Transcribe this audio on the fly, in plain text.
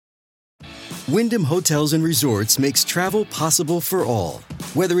Wyndham Hotels and Resorts makes travel possible for all.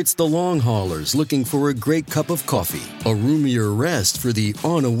 Whether it's the long haulers looking for a great cup of coffee, a roomier rest for the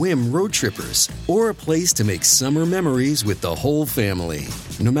on-a-whim road trippers, or a place to make summer memories with the whole family.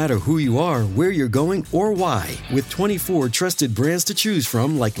 No matter who you are, where you're going, or why, with 24 trusted brands to choose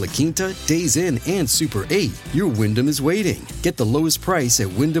from like La Quinta, Days Inn, and Super 8, your Wyndham is waiting. Get the lowest price at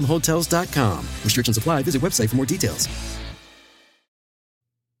WyndhamHotels.com. Restrictions apply. Visit website for more details.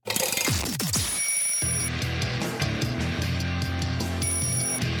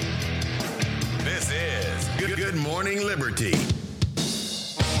 Good Morning Liberty.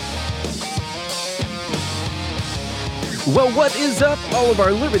 Well, what is up, all of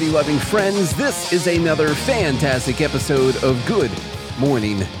our liberty-loving friends? This is another fantastic episode of Good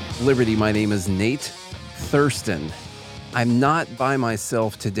Morning Liberty. My name is Nate Thurston. I'm not by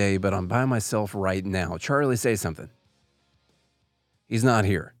myself today, but I'm by myself right now. Charlie, say something. He's not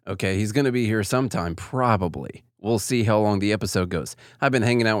here, okay? He's going to be here sometime, probably. We'll see how long the episode goes. I've been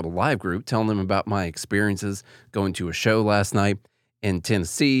hanging out with a live group, telling them about my experiences going to a show last night in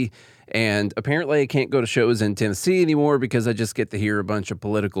Tennessee. And apparently I can't go to shows in Tennessee anymore because I just get to hear a bunch of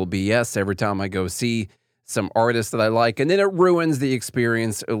political BS every time I go see some artist that I like. And then it ruins the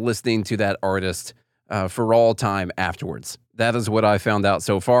experience of listening to that artist for all time afterwards. That is what I found out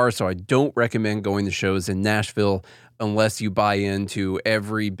so far. So I don't recommend going to shows in Nashville unless you buy into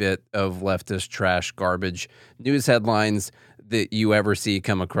every bit of leftist trash, garbage, news headlines that you ever see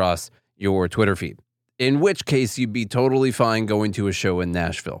come across your Twitter feed. In which case, you'd be totally fine going to a show in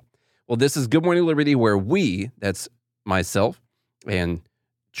Nashville. Well, this is Good Morning Liberty, where we, that's myself and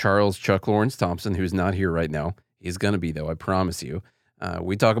Charles Chuck Lawrence Thompson, who's not here right now. He's going to be, though, I promise you.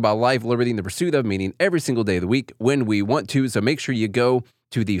 We talk about life, liberty, and the pursuit of meaning every single day of the week when we want to. So make sure you go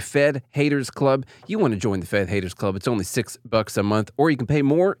to the Fed Haters Club. You want to join the Fed Haters Club. It's only $6 a month, or you can pay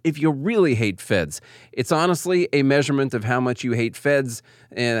more if you really hate feds. It's honestly a measurement of how much you hate feds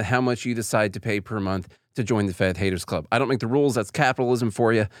and how much you decide to pay per month to join the Fed Haters Club. I don't make the rules. That's capitalism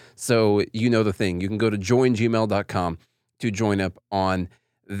for you. So you know the thing. You can go to joingmail.com to join up on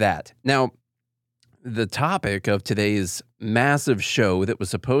that. Now, the topic of today's massive show that was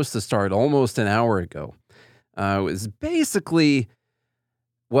supposed to start almost an hour ago was basically,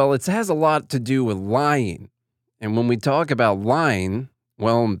 well, it has a lot to do with lying. And when we talk about lying,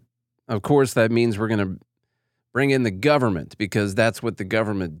 well, of course, that means we're going to bring in the government because that's what the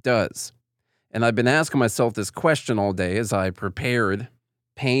government does. And I've been asking myself this question all day as I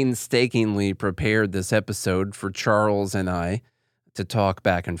painstakingly prepared this episode for Charles and I to talk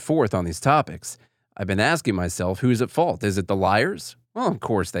back and forth on these topics. I've been asking myself, who's at fault? Is it the liars? Well, of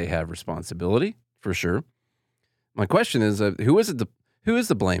course they have responsibility, for sure. My question is, who is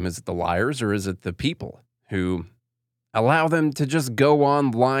the blame? Is it the liars or is it the people who allow them to just go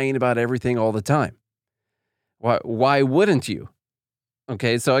on lying about everything all the time? Why wouldn't you?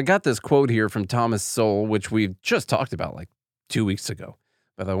 Okay, so I got this quote here from Thomas Sowell, which we've just talked about like 2 weeks ago,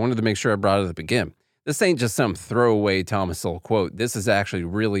 but I wanted to make sure I brought it up again. This ain't just some throwaway Thomas Sowell quote. This is actually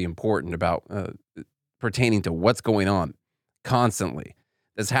really important about pertaining to what's going on constantly.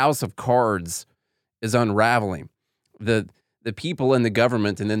 This house of cards is unraveling. The people in the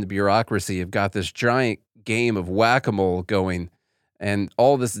government and in the bureaucracy have got this giant game of whack-a-mole going, and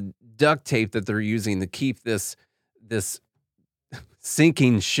all this duct tape that they're using to keep this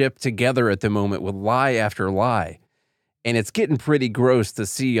sinking ship together at the moment with lie after lie. And it's getting pretty gross to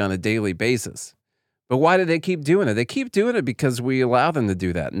see on a daily basis. But why do they keep doing it? They keep doing it because we allow them to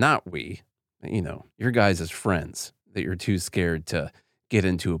do that. Not we. You know, your guys as friends that you're too scared to get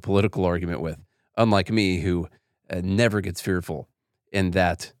into a political argument with. Unlike me, who never gets fearful on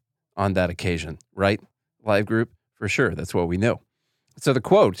that occasion. Right? Live group? For sure. That's what we know. So the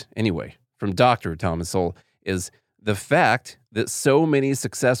quote, anyway, from Dr. Thomas Sowell is, "The fact that so many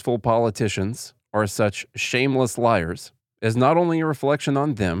successful politicians are such shameless liars is not only a reflection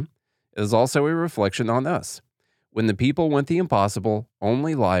on them, it is also a reflection on us. When the people want the impossible,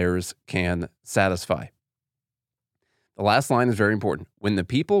 only liars can satisfy." The last line is very important. When the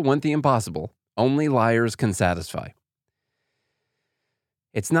people want the impossible, only liars can satisfy.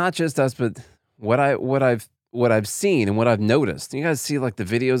 It's not just us, but what I've seen and what I've noticed. You guys see like the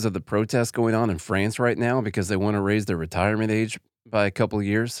videos of the protests going on in France right now because they want to raise their retirement age by a couple of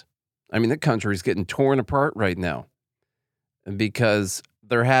years. I mean, the country's getting torn apart right now because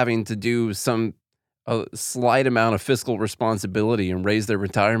they're having to do a slight amount of fiscal responsibility and raise their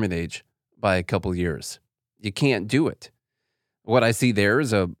retirement age by a couple years. You can't do it. What I see there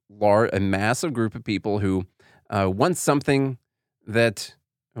is a massive group of people who want something that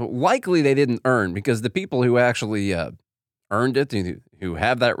likely they didn't earn, because the people who actually earned it, who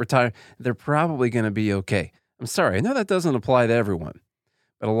have that retire, they're probably going to be okay. I'm sorry. I know that doesn't apply to everyone,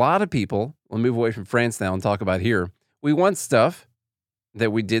 but a lot of people, we'll move away from France now and talk about here. We want stuff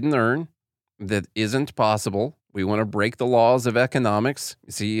that we didn't earn, that isn't possible. We want to break the laws of economics.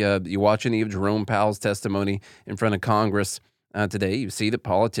 You see, you watch any of Jerome Powell's testimony in front of Congress today, you see that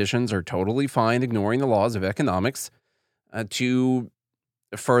politicians are totally fine ignoring the laws of economics to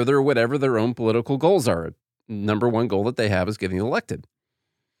further whatever their own political goals are. Number one goal that they have is getting elected.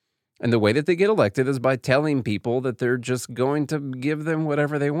 And the way that they get elected is by telling people that they're just going to give them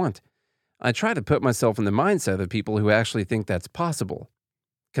whatever they want. I try to put myself in the mindset of people who actually think that's possible,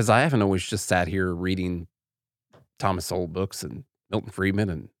 because I haven't always just sat here reading Thomas Sowell books and Milton Friedman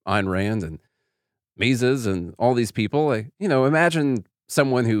and Ayn Rand and Mises and all these people. Imagine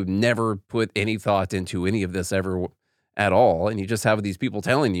someone who never put any thought into any of this ever at all, and you just have these people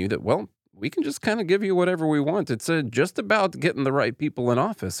telling you that, well, we can just kind of give you whatever we want. It's just about getting the right people in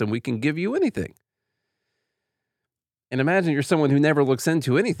office, and we can give you anything. And imagine you're someone who never looks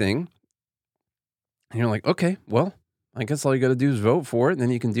into anything, and you're like, okay, well, I guess all you got to do is vote for it, and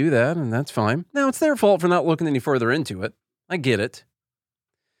then you can do that, and that's fine. Now, it's their fault for not looking any further into it. I get it.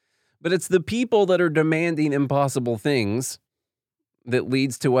 But it's the people that are demanding impossible things that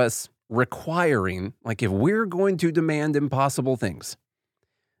leads to us requiring, like if we're going to demand impossible things,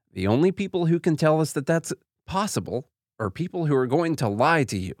 the only people who can tell us that that's possible are people who are going to lie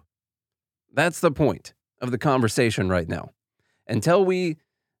to you. That's the point of the conversation right now. Until we,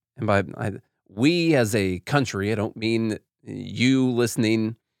 and by we as a country, I don't mean you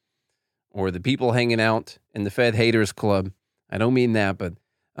listening or the people hanging out in the Fed Haters Club. I don't mean that, but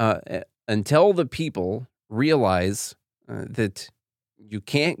until the people realize that you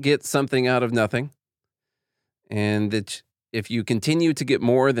can't get something out of nothing, and that if you continue to get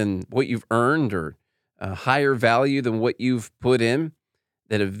more than what you've earned or a higher value than what you've put in,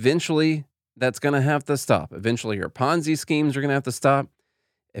 that eventually that's going to have to stop. Eventually your Ponzi schemes are going to have to stop.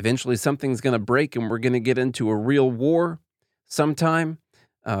 Eventually something's going to break and we're going to get into a real war sometime.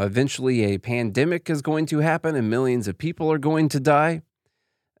 Eventually a pandemic is going to happen and millions of people are going to die.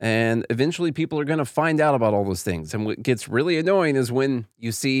 And eventually people are going to find out about all those things. And what gets really annoying is when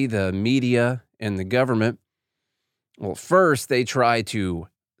you see the media and the government, well, first they try to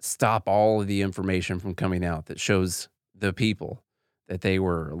stop all of the information from coming out that shows the people that they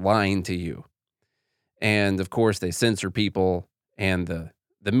were lying to you. And of course they censor people, and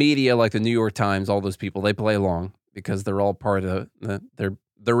the media, like the New York Times, all those people, they play along because they're all part of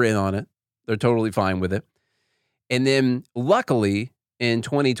they're in on it. They're totally fine with it. And then luckily in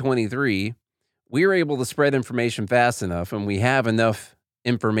 2023, we were able to spread information fast enough, and we have enough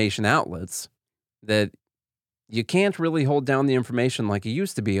information outlets that you can't really hold down the information like you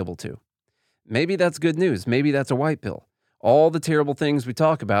used to be able to. Maybe that's good news. Maybe that's a white pill. All the terrible things we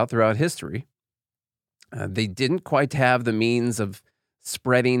talk about throughout history, they didn't quite have the means of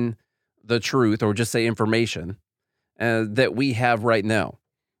spreading the truth, or just say information, that we have right now.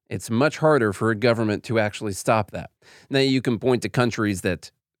 It's much harder for a government to actually stop that. Now, you can point to countries that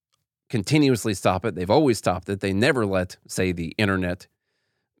continuously stop it. They've always stopped it. They never let, say, the internet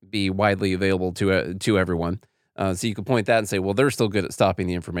be widely available to everyone. So you can point that and say, well, they're still good at stopping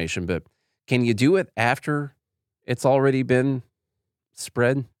the information. But can you do it after it's already been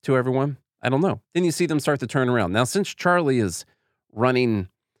spread to everyone? I don't know. Then you see them start to turn around. Now, since Charlie is running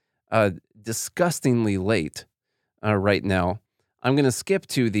disgustingly late right now, I'm going to skip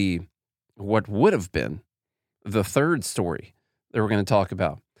to what would have been the third story that we're going to talk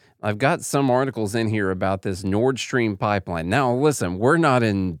about. I've got some articles in here about this Nord Stream pipeline. Now, listen, we're not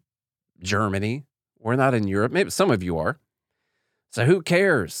in Germany. We're not in Europe. Maybe some of you are. So who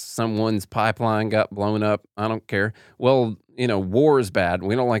cares? Someone's pipeline got blown up. I don't care. Well, war is bad.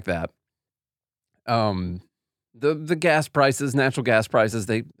 We don't like that. The gas prices, natural gas prices,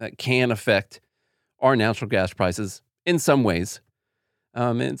 that can affect our natural gas prices in some ways.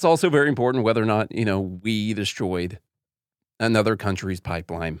 It's also very important whether or not, we destroyed another country's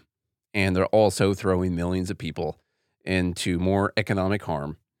pipeline, and they're also throwing millions of people into more economic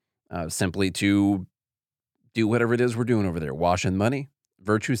harm, simply to do whatever it is we're doing over there. Washing money,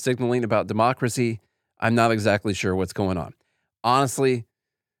 virtue signaling about democracy. I'm not exactly sure what's going on. Honestly,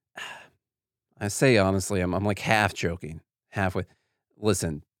 I say honestly, I'm like half joking, halfway.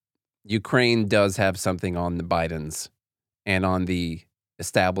 Listen, Ukraine does have something on the Bidens and on the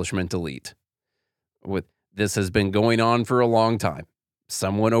establishment elite. This has been going on for a long time.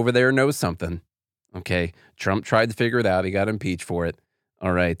 Someone over there knows something. Okay, Trump tried to figure it out. He got impeached for it.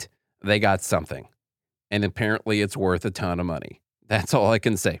 All right, they got something. And apparently it's worth a ton of money. That's all I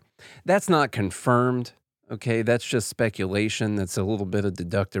can say. That's not confirmed Okay, that's just speculation. That's a little bit of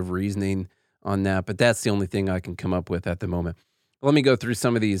deductive reasoning on that, but that's the only thing I can come up with at the moment. Let me go through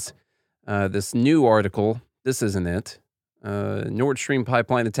some of these. This new article, this isn't it. Nord Stream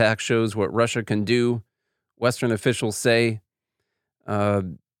pipeline attack shows what Russia can do. Western officials say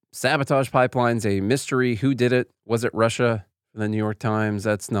sabotage pipelines, a mystery. Who did it? Was it Russia? The New York Times,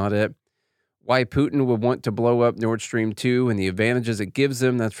 that's not it. Why Putin would want to blow up Nord Stream 2 and the advantages it gives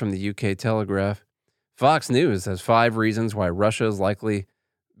him. That's from the UK Telegraph. Fox News has 5 reasons why Russia is likely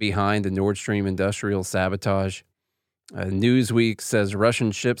behind the Nord Stream industrial sabotage. Newsweek says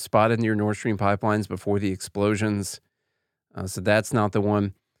Russian ships spotted near Nord Stream pipelines before the explosions. So that's not the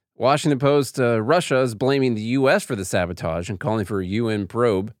one. Washington Post, Russia is blaming the U.S. for the sabotage and calling for a UN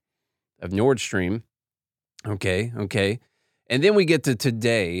probe of Nord Stream. Okay. And then we get to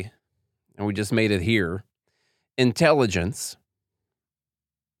today, and we just made it here. Intelligence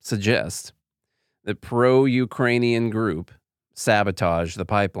suggests that pro-Ukrainian group sabotaged the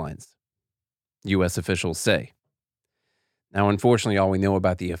pipelines, U.S. officials say. Now, unfortunately, all we know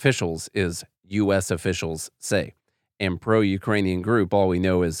about the officials is U.S. officials say. And pro-Ukrainian group, all we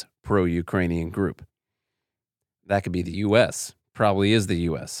know is pro-Ukrainian group. That could be the U.S., probably is the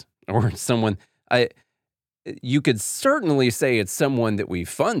U.S., or someone. You could certainly say it's someone that we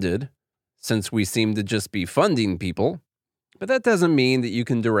funded, since we seem to just be funding people. But that doesn't mean that you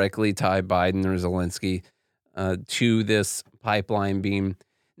can directly tie Biden or Zelensky to this pipeline beam.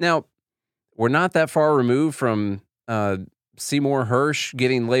 Now, we're not that far removed from Seymour Hersh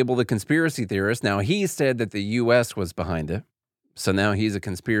getting labeled a conspiracy theorist. Now, he said that the U.S. was behind it, so now he's a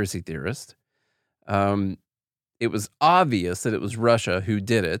conspiracy theorist. It was obvious that it was Russia who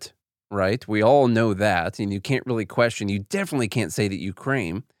did it, right? We all know that, and you can't really question. You definitely can't say that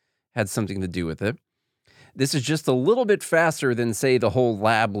Ukraine had something to do with it. This is just a little bit faster than, say, the whole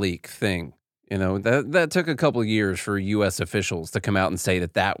lab leak thing. You know, that took a couple of years for U.S. officials to come out and say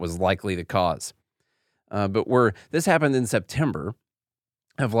that that was likely the cause. But this happened in September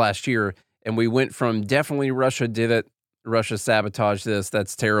of last year, and we went from definitely Russia did it, Russia sabotaged this,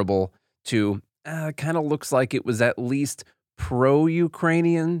 that's terrible, to kind of looks like it was at least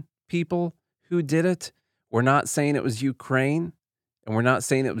pro-Ukrainian people who did it. We're not saying it was Ukraine, and we're not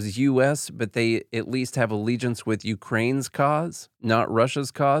saying it was U.S., but they at least have allegiance with Ukraine's cause, not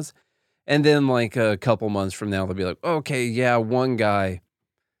Russia's cause. And then like a couple months from now, they'll be like, okay, yeah, one guy,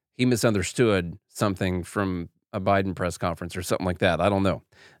 he misunderstood something from a Biden press conference or something like that. I don't know.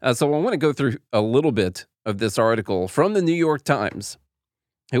 So I want to go through a little bit of this article from the New York Times,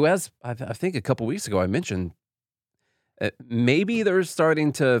 who has, I think a couple weeks ago, I mentioned maybe they're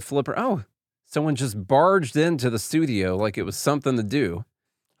starting to flip. Oh, someone just barged into the studio like it was something to do.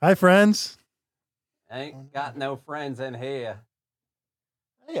 Hi, friends. Ain't got no friends in here.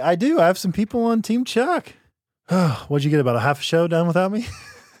 Hey, I do. I have some people on Team Chuck. What'd you get, about a half a show done without me?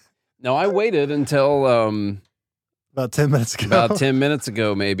 No, I waited until about 10 minutes ago. About 10 minutes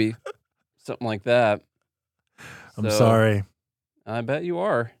ago, maybe. Something like that. I'm sorry. I bet you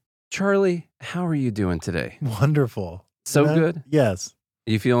are. Charlie, how are you doing today? Wonderful. So good? Yes.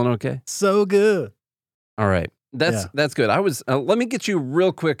 You feeling okay? So good. All right. That's good. I was let me get you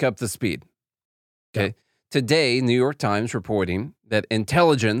real quick up to speed. Okay. Yeah. Today, New York Times reporting that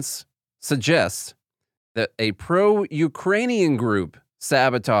intelligence suggests that a pro-Ukrainian group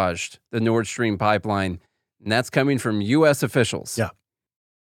sabotaged the Nord Stream pipeline, and that's coming from U.S. officials. Yeah.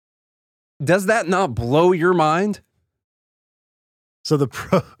 Does that not blow your mind? So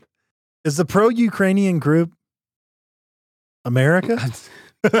is the pro-Ukrainian group America?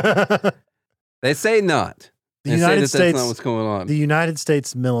 They say not. The United States, that's not what's going on. The United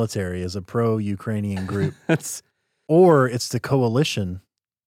States military is a pro-Ukrainian group. Or it's the coalition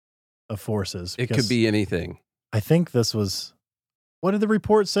of forces. It could be anything. I think this was, what did the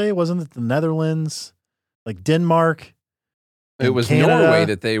report say? Wasn't it the Netherlands, like Denmark? It was Canada, Norway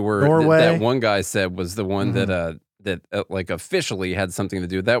that they were. Norway. That one guy said was the one that like officially had something to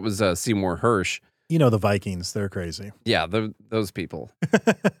do. That was Seymour Hersh. You know the Vikings, they're crazy. Yeah, those people,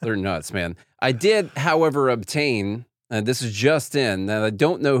 they're nuts, man. I did, however, obtain, and this is just in, and I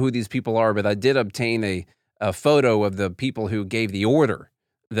don't know who these people are, but I did obtain a photo of the people who gave the order,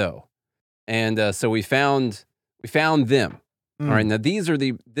 though. And so we found them. All right, now these are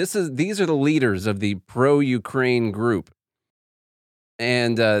the leaders of the pro-Ukraine group.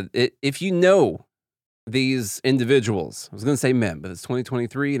 And if you know these individuals, I was going to say men, but it's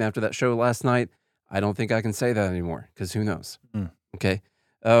 2023, and after that show last night, I don't think I can say that anymore, because who knows? Okay.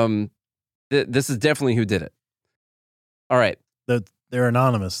 This is definitely who did it. All right. They're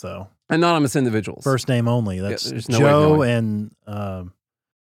anonymous, though. Anonymous individuals. First name only. That's no Joe and...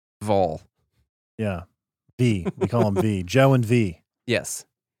 Vol. Yeah. V. We call him V. Joe and V. Yes.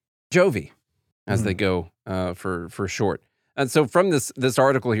 Jovi, as they go for short. And so from this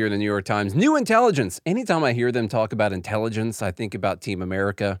article here in the New York Times, new intelligence. Anytime I hear them talk about intelligence, I think about Team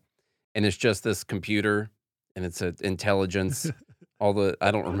America, and it's just this computer, and it's an intelligence.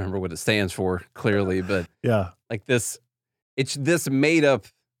 I don't remember what it stands for clearly, but Yeah. like this, it's this made up,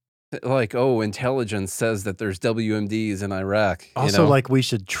 like, oh, intelligence says that there's WMDs in Iraq. Also, like we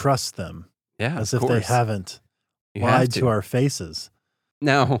should trust them. Yeah, as of if they course. haven't You have lied to our faces.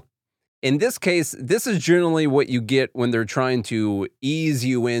 Now, in this case, this is generally what you get when they're trying to ease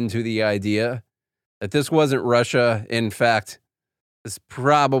you into the idea that this wasn't Russia. In fact, it's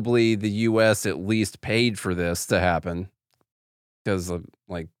probably the U.S. at least paid for this to happen because,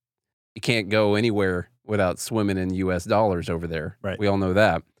 like, you can't go anywhere without swimming in U.S. dollars over there. Right. We all know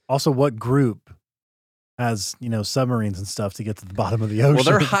that. Also, what group has, submarines and stuff to get to the bottom of the ocean? Well,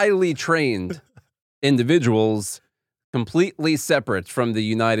 they're highly trained individuals, completely separate from the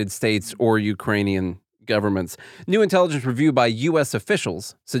United States or Ukrainian governments. New intelligence review by U.S.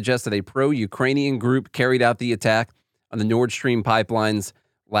 officials suggests that a pro-Ukrainian group carried out the attack on the Nord Stream pipelines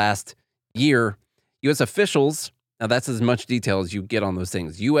last year. U.S. officials, now that's as much detail as you get on those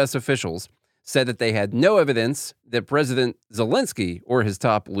things. U.S. officials said that they had no evidence that President Zelensky or his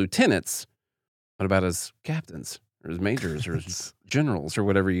top lieutenants, what about his captains or his majors or his generals or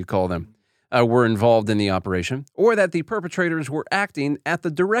whatever you call them, were involved in the operation, or that the perpetrators were acting at the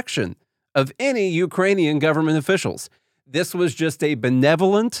direction of any Ukrainian government officials. This was just a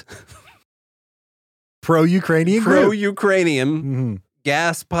benevolent, pro-Ukrainian group. pro-Ukrainian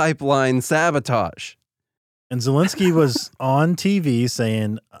gas pipeline sabotage. And Zelensky was on TV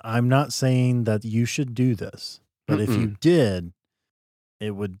saying, I'm not saying that you should do this, but if you did,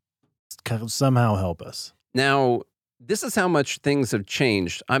 it would somehow help us. Now, this is how much things have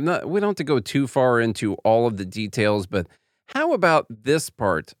changed. We don't have to go too far into all of the details, but how about this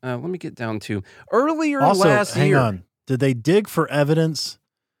part? Let me get down to earlier also, last year. Hang on. Did they dig for evidence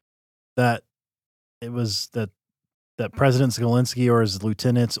that it was that President Zelensky or his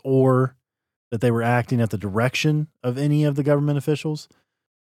lieutenants, or that they were acting at the direction of any of the government officials?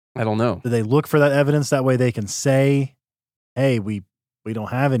 I don't know. Did they look for that evidence? That way they can say, hey, we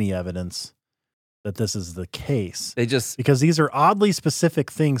don't have any evidence that this is the case. Because these are oddly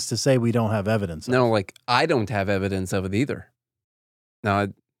specific things to say we don't have evidence of. No, like, I don't have evidence of it either. Now,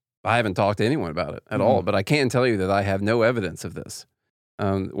 I haven't talked to anyone about it at all, but I can tell you that I have no evidence of this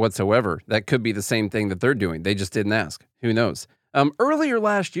whatsoever. That could be the same thing that they're doing. They just didn't ask. Who knows? Earlier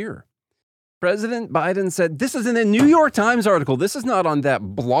last year, President Biden said, this is in a New York Times article. This is not on that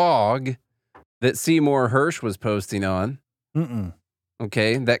blog that Seymour Hersh was posting on.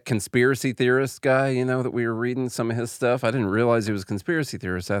 Okay, that conspiracy theorist guy, that we were reading some of his stuff. I didn't realize he was a conspiracy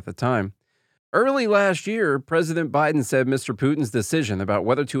theorist at the time. Early last year, President Biden said Mr. Putin's decision about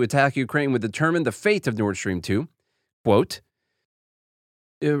whether to attack Ukraine would determine the fate of Nord Stream 2. Quote,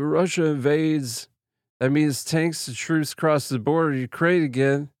 if Russia invades, that means tanks and troops cross the border of Ukraine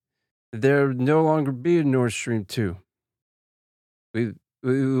again. There will no longer be a Nord Stream 2. We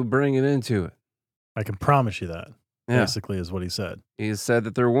will bring it into it. I can promise you that. Yeah. Basically is what he said. He said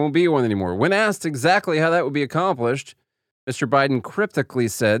that there won't be one anymore. When asked exactly how that would be accomplished, Mr. Biden cryptically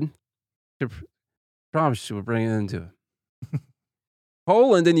said, I promise you we'll bring it into it.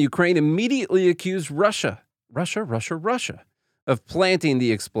 Poland and Ukraine immediately accused Russia of planting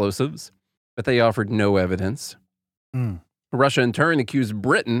the explosives, but they offered no evidence. Russia in turn accused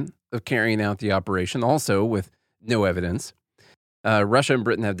Britain of carrying out the operation, also with no evidence. Russia and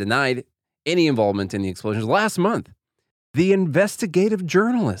Britain have denied any involvement in the explosions. Last month, the investigative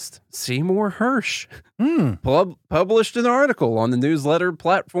journalist Seymour Hersh published an article on the newsletter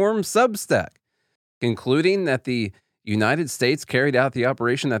platform Substack, concluding that the United States carried out the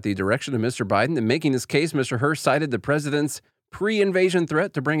operation at the direction of Mr. Biden. In making his case, Mr. Hersh cited the president's pre-invasion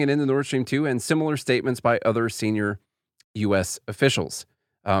threat to bring it into Nord Stream 2 and similar statements by other senior U.S. officials.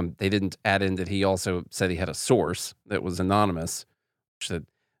 They didn't add in that he also said he had a source that was anonymous, which said,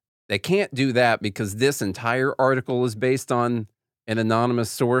 they can't do that because this entire article is based on an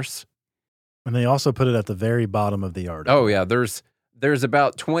anonymous source. And they also put it at the very bottom of the article. Oh, yeah. There's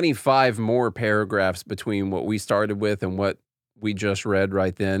about 25 more paragraphs between what we started with and what we just read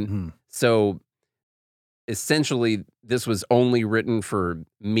right then. So essentially, this was only written for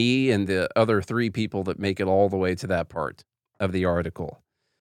me and the other 3 people that make it all the way to that part of the article.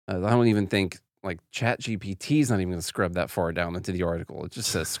 I don't even think ChatGPT is not even going to scrub that far down into the article. It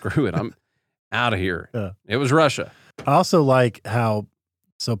just says, screw it. I'm out of here. Yeah. It was Russia. I also like how,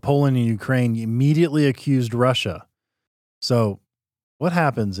 Poland and Ukraine immediately accused Russia. So what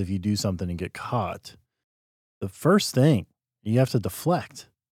happens if you do something and get caught? the first thing you have to deflect.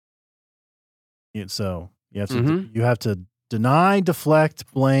 So you have to you have to deny,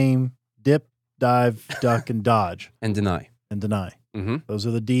 deflect, blame, dip, dive, duck, and dodge. And deny. Mm-hmm. Those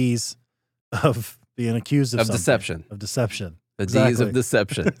are the D's of being accused of deception. Of deception. The D's of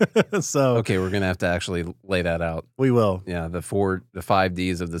deception. So okay, we're gonna have to actually lay that out. We will. Yeah, the 5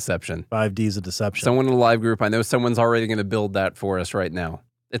 D's of deception. 5 D's of deception. Someone in the live group, I know someone's already gonna build that for us right now.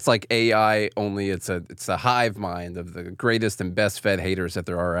 It's like AI, only it's a hive mind of the greatest and best fed haters that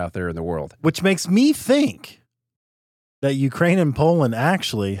there are out there in the world. Which makes me think that Ukraine and Poland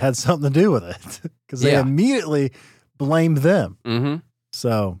actually had something to do with it because they immediately blamed them. Mm-hmm.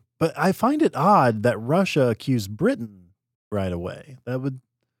 So, but I find it odd that Russia accused Britain right away. That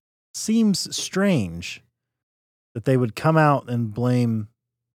seems strange that they would come out and blame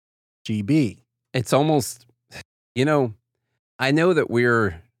GB. It's almost, I know that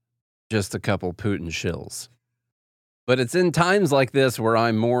we're just a couple Putin shills, but it's in times like this where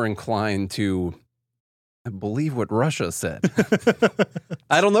I'm more inclined to believe what Russia said.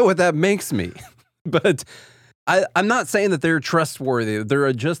 I don't know what that makes me, but I'm not saying that they're trustworthy.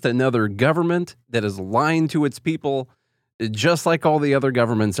 They're just another government that is lying to its people, just like all the other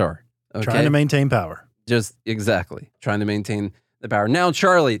governments are. Okay? Trying to maintain power. Just exactly. Trying to maintain the power. Now,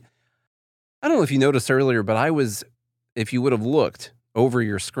 Charlie, I don't know if you noticed earlier, but if you would have looked over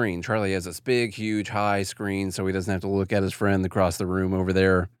your screen, Charlie has this big, huge, high screen, so he doesn't have to look at his friend across the room over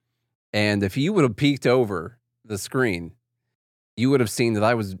there. And if you would have peeked over the screen, you would have seen that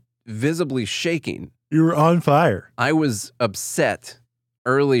I was visibly shaking. You were on fire. I was upset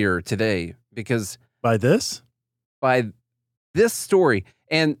earlier today because... By this story.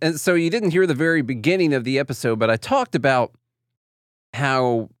 And so you didn't hear the very beginning of the episode, but I talked about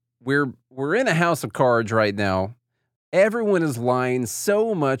how we're in a house of cards right now. Everyone is lying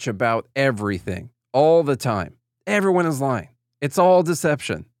so much about everything all the time. Everyone is lying. It's all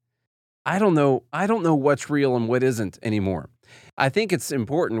deception. I don't know what's real and what isn't anymore. I think it's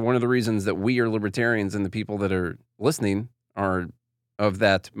important. One of the reasons that we are libertarians and the people that are listening are of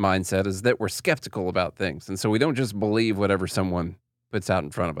that mindset is that we're skeptical about things. And so we don't just believe whatever someone puts out in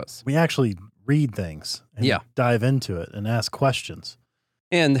front of us. We actually read things and dive into it and ask questions.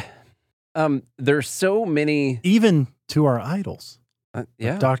 And there's so many... Even to our idols. Like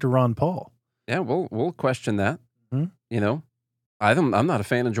Dr. Ron Paul. Yeah, we'll question that. Mm-hmm. I'm not a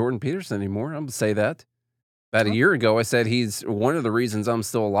fan of Jordan Peterson anymore. I'm going to say that. About a year ago, I said he's one of the reasons I'm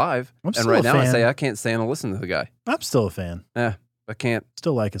still alive. I'm still and right a now, fan. I say I can't stand to listen to the guy. I'm still a fan. Yeah, I can't.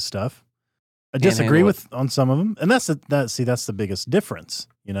 Still like his stuff. I disagree on some of them, and that's the biggest difference.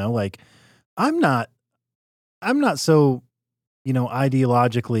 Like I'm not so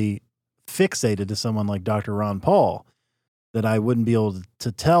ideologically fixated to someone like Dr. Ron Paul that I wouldn't be able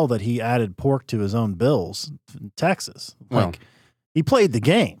to tell that he added pork to his own bills in Texas. Like he played the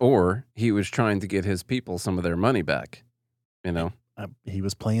game, or he was trying to get his people some of their money back. He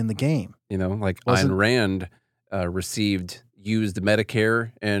was playing the game. Like Ayn Rand used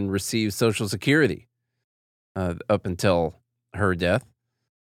Medicare and received Social Security up until her death.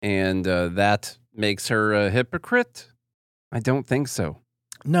 And that makes her a hypocrite? I don't think so.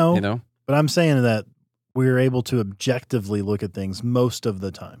 No, but I'm saying that we're able to objectively look at things most of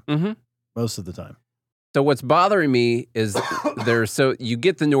the time. Mm-hmm. Most of the time. So what's bothering me is you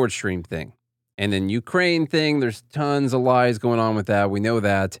get the Nord Stream thing. And then Ukraine thing, there's tons of lies going on with that. We know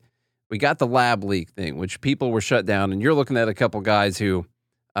that. We got the lab leak thing, which people were shut down. And you're looking at a couple guys who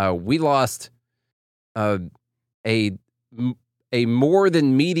we lost a more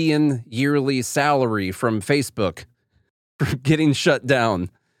than median yearly salary from Facebook for getting shut down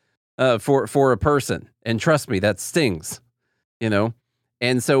for a person. And trust me, that stings,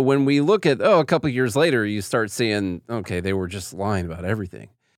 And so when we look at, a couple of years later, you start seeing, okay, they were just lying about everything.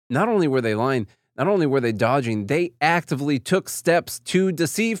 Not only were they lying, not only were they dodging, they actively took steps to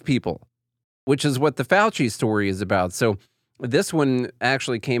deceive people, which is what the Fauci story is about. So this one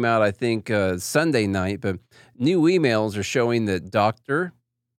actually came out, I think, Sunday night, but new emails are showing that Dr.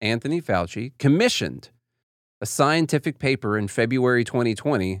 Anthony Fauci commissioned a scientific paper in February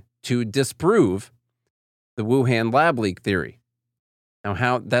 2020 to disprove the Wuhan lab leak theory.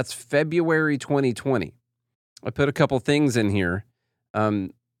 Now, that's February 2020. I put a couple things in here.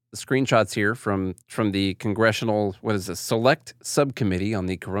 Screenshots here from the Congressional, Select Subcommittee on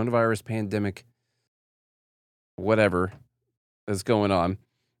the Coronavirus Pandemic, whatever is going on.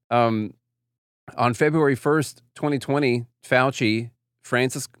 On February 1st, 2020, Fauci,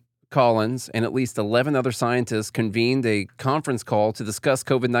 Francis Collins, and at least 11 other scientists convened a conference call to discuss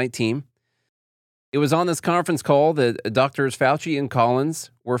COVID-19. It was on this conference call that Drs. Fauci and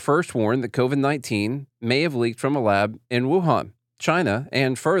Collins were first warned that COVID-19 may have leaked from a lab in Wuhan, China,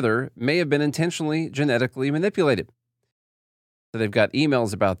 and further may have been intentionally genetically manipulated. So they've got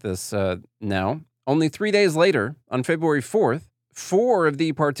emails about this now. Only 3 days later, on February 4th, 4 of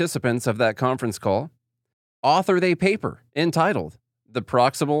the participants of that conference call authored a paper entitled The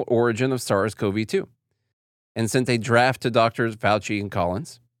Proximal Origin of SARS-CoV-2 and sent a draft to Drs. Fauci and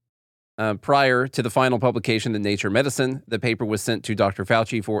Collins. Prior to the final publication in Nature Medicine, the paper was sent to Dr.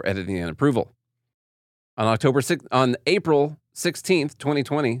 Fauci for editing and approval. On April 16th,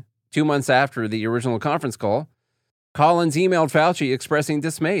 2020, 2 months after the original conference call, Collins emailed Fauci expressing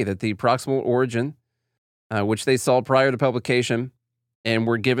dismay that the proximal origin, which they saw prior to publication and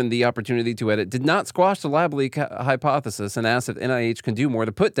were given the opportunity to edit, did not squash the lab leak hypothesis, and asked if NIH can do more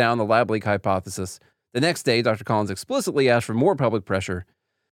to put down the lab leak hypothesis. The next day, Dr. Collins explicitly asked for more public pressure.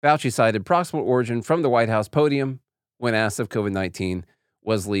 Fauci cited proximal origin from the White House podium when asked if COVID-19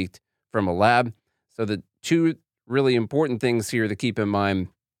 was leaked from a lab. So the 2 really important things here to keep in mind: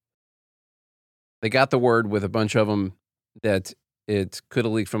 they got the word with a bunch of them that it could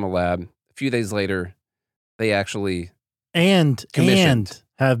have leaked from a lab. A few days later, they actually and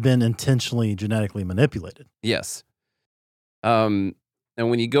have been intentionally genetically manipulated. Yes. And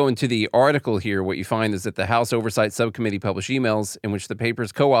when you go into the article here, what you find is that the House Oversight Subcommittee published emails in which the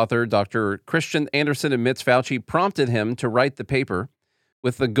paper's co-author, Dr. Christian Anderson, admits Fauci prompted him to write the paper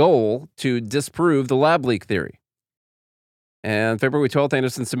with the goal to disprove the lab leak theory. And February 12th,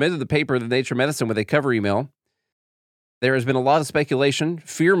 Anderson submitted the paper to Nature Medicine with a cover email. There has been a lot of speculation,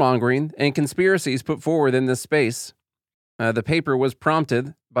 fear-mongering, and conspiracies put forward in this space. The paper was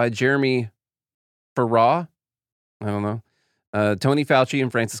prompted by Jeremy Farrar, Tony Fauci and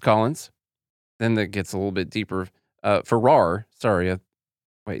Francis Collins. Then that gets a little bit deeper. Farrar.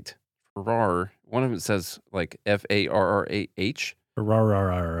 One of them says like F-A-R-R-A-H.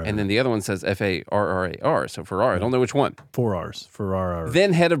 Farrar. And then the other one says F-A-R-R-A-R. So Farrar, I don't know which one. 4 R's. Farrar.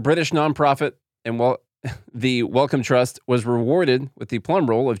 Then head of British nonprofit and the Wellcome Trust was rewarded with the plum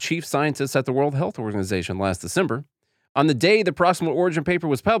roll of chief scientist at the World Health Organization last December. On the day the proximal origin paper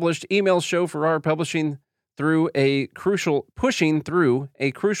was published, emails show Farrar pushing through a crucial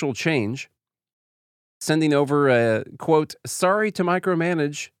change, sending over a, quote, sorry to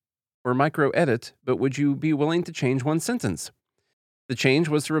micromanage or micro-edit, but would you be willing to change one sentence? The change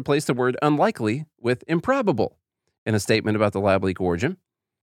was to replace the word unlikely with improbable in a statement about the lab leak origin.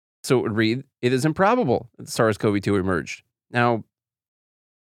 So it would read, it is improbable that SARS-CoV-2 emerged. Now,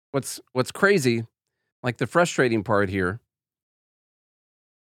 what's crazy, like the frustrating part here,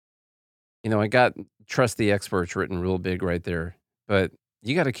 I got trust the experts written real big right there, but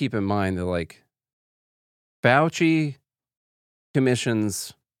you got to keep in mind that like Fauci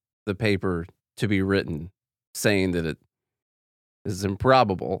commissions the paper to be written saying that it is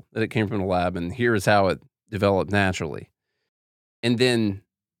improbable that it came from the lab and here's how it developed naturally. And then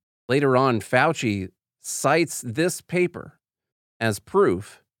later on, Fauci cites this paper as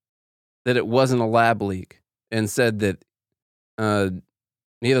proof that it wasn't a lab leak and said that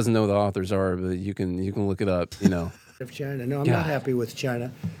he doesn't know who the authors are, but you can look it up, Of China. No, I'm not happy with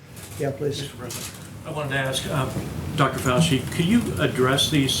China. Yeah, please. Mr. President, I wanted to ask Dr. Fauci, could you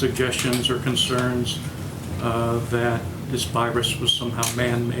address these suggestions or concerns that this virus was somehow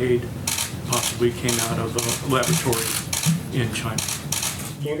man-made, possibly came out of a laboratory in China?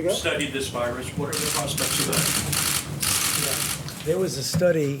 You studied this virus. What are the prospects of that? There was a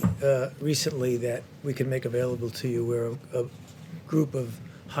study recently that we can make available to you where a group of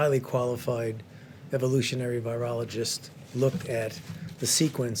highly qualified evolutionary virologists looked at the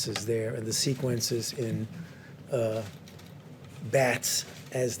sequences there and the sequences in bats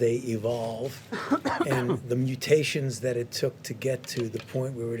as they evolve and the mutations that it took to get to the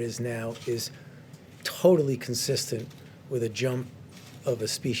point where it is now is totally consistent with a jump of a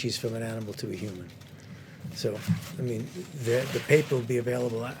species from an animal to a human. So, I mean, the paper will be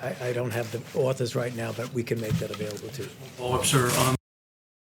available. I don't have the authors right now, but we can make that available too. Follow-up, sir.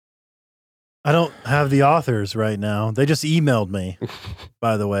 I don't have the authors right now. They just emailed me,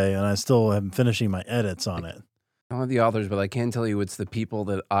 by the way, and I still am finishing my edits on it. I don't have the authors, but I can tell you it's the people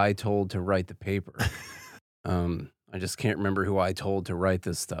that I told to write the paper. I just can't remember who I told to write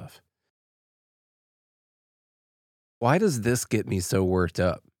this stuff. Why does this get me so worked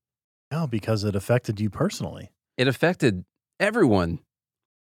up? Oh, because it affected you personally. It affected everyone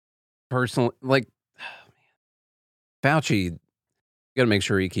personally. Like, Fauci, you got to make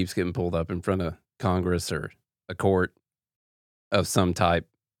sure he keeps getting pulled up in front of Congress or a court of some type.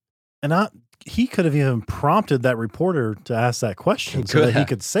 And he could have even prompted that reporter to ask that question so that he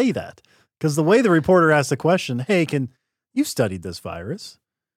could say that. Because the way the reporter asked the question, hey, you studied this virus?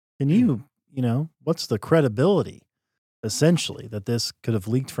 Can you what's the credibility, essentially, that this could have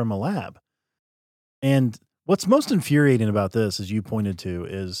leaked from a lab? And what's most infuriating about this, as you pointed to,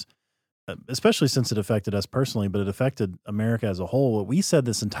 is, especially since it affected us personally, but it affected America as a whole, what we said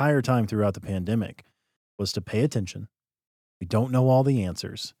this entire time throughout the pandemic was to pay attention. We don't know all the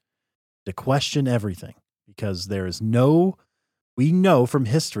answers, to question everything, because we know from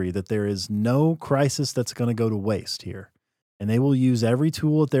history that there is no crisis that's going to go to waste here. And they will use every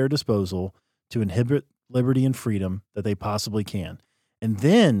tool at their disposal to inhibit liberty and freedom that they possibly can. And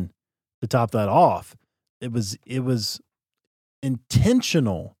then, to top that off, it was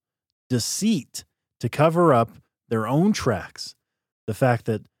intentional deceit to cover up their own tracks. The fact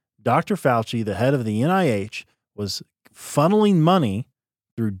that Dr. Fauci, the head of the NIH, was funneling money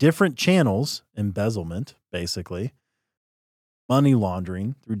through different channels, embezzlement, basically, money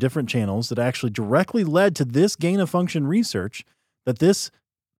laundering through different channels that actually directly led to this gain-of-function research, that this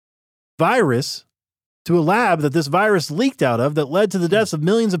virus, to a lab that this virus leaked out of, that led to the deaths of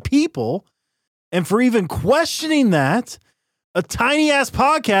millions of people. And for even questioning that, a tiny-ass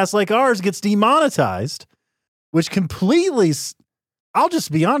podcast like ours gets demonetized, which completely, I'll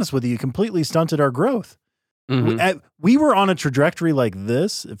just be honest with you, completely stunted our growth. Mm-hmm. We were on a trajectory like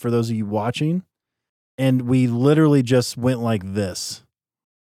this, for those of you watching, and we literally just went like this.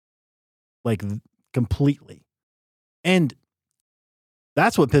 Like, completely. And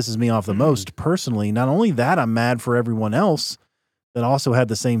that's what pisses me off the most, personally. Not only that, I'm mad for everyone else that also had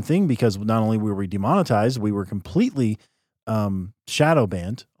the same thing, because not only were we demonetized, we were completely shadow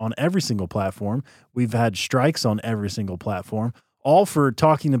banned on every single platform. We've had strikes on every single platform, all for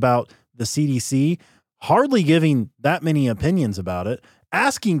talking about the CDC, hardly giving that many opinions about it,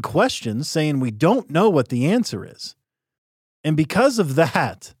 asking questions, saying we don't know what the answer is. And because of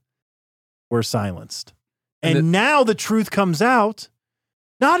that, we're silenced. And now the truth comes out,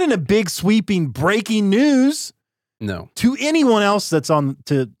 not in a big sweeping breaking news. No. To anyone else that's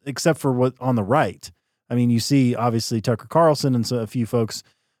except for what on the right. I mean, you see, obviously, Tucker Carlson and a few folks,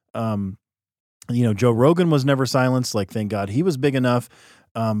 Joe Rogan was never silenced. Like, thank God he was big enough.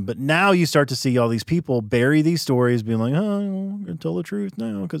 But now you start to see all these people bury these stories, being like, oh, I'm going to tell the truth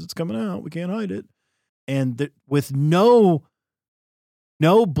now because it's coming out. We can't hide it. And with no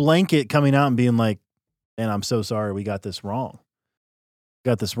blanket coming out and being like, man, I'm so sorry. We got this wrong.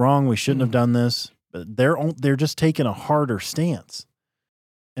 We shouldn't have done this. But they're just taking a harder stance.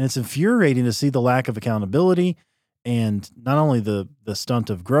 And it's infuriating to see the lack of accountability, and not only the stunt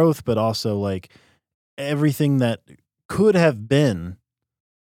of growth, but also like everything that could have been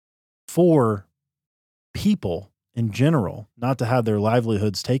for people in general, not to have their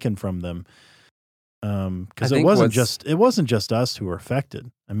livelihoods taken from them. Because it wasn't just us who were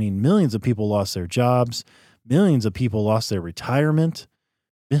affected. I mean, millions of people lost their jobs, millions of people lost their retirement,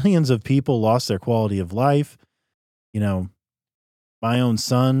 millions of people lost their quality of life. My own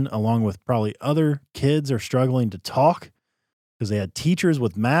son, along with probably other kids, are struggling to talk because they had teachers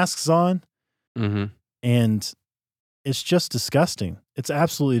with masks on. Mm-hmm. And it's just disgusting. It's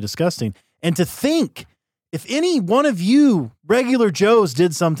absolutely disgusting. And to think, if any one of you regular Joes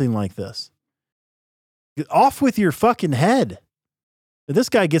did something like this, off with your fucking head. This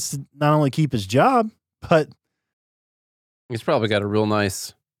guy gets to not only keep his job, but he's probably got a real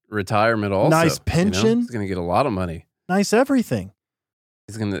nice retirement also. Nice pension. He's going to get a lot of money. Nice everything.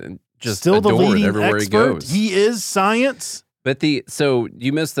 He's going to just still the leading everywhere expert. He goes. He is science. But so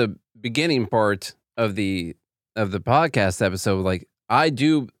you missed the beginning part of the podcast episode. Like,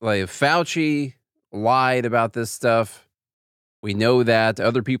 Fauci lied about this stuff. We know that.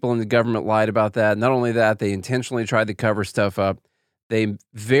 Other people in the government lied about that. Not only that, they intentionally tried to cover stuff up. They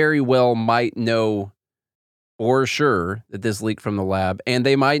very well might know for sure that this leaked from the lab, and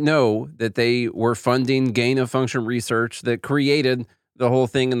they might know that they were funding gain-of-function research that created the whole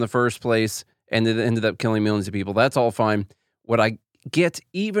thing in the first place, and it ended up killing millions of people. That's all fine. What I get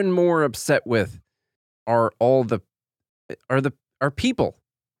even more upset with are people,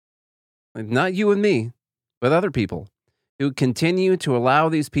 like, not you and me, but other people who continue to allow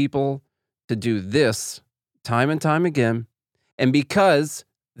these people to do this time and time again. And because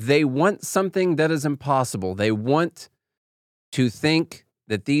they want something that is impossible, they want to think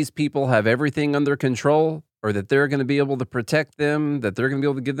that these people have everything under control, or that they're going to be able to protect them, that they're going to be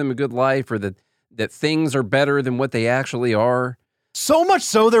able to give them a good life, or that things are better than what they actually are. So much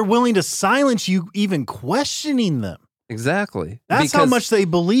so they're willing to silence you even questioning them. Exactly. That's how much they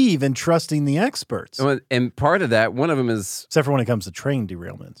believe in trusting the experts. And part of that, one of them is... Except for when it comes to train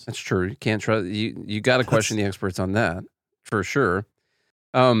derailments. That's true. You can't trust... You got to question the experts on that, for sure.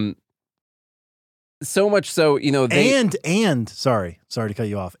 So much so, and sorry to cut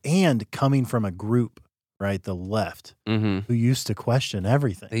you off, and coming from a group, right, the left, who used to question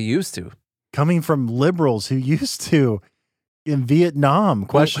everything. They used to. Coming from liberals who used to, in Vietnam,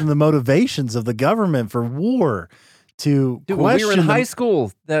 question the motivations of the government for war. When we were in high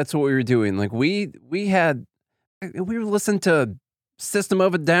school, that's what we were doing. Like we were listening to System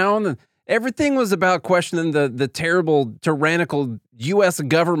of a Down, and everything was about questioning the terrible, tyrannical U.S.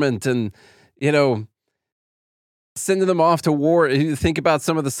 government, and sending them off to war. You think about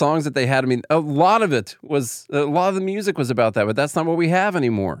some of the songs that they had. I mean, a lot of the music was about that, but that's not what we have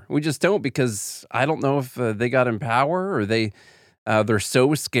anymore. We just don't, because I don't know if they got in power, or they're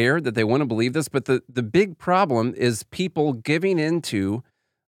so scared that they want to believe this. But the big problem is people giving into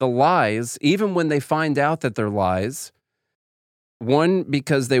the lies, even when they find out that they're lies. One,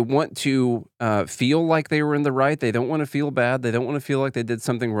 because they want to feel like they were in the right. They don't want to feel bad. They don't want to feel like they did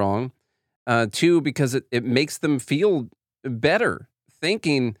something wrong. Two, because it makes them feel better,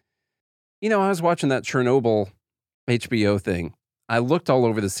 thinking, I was watching that Chernobyl HBO thing. I looked all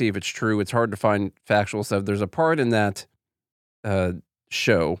over to see if it's true. It's hard to find factual stuff. There's a part in that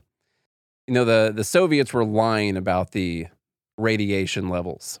show, the Soviets were lying about the radiation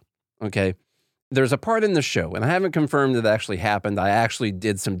levels. Okay. There's a part in the show, and I haven't confirmed that it actually happened. I actually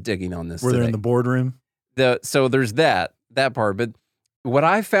did some digging on this. Were they in the boardroom? So there's that part, but what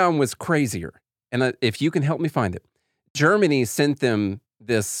I found was crazier, and if you can help me find it, Germany sent them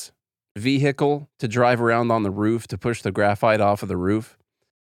this vehicle to drive around on the roof to push the graphite off of the roof,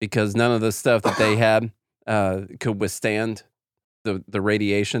 because none of the stuff that they had could withstand the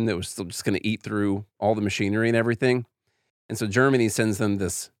radiation that was still just going to eat through all the machinery and everything. And so Germany sends them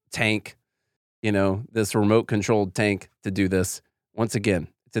this tank, this remote-controlled tank to do this. Once again,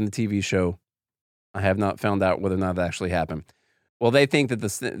 it's in the TV show. I have not found out whether or not it actually happened. Well, they think that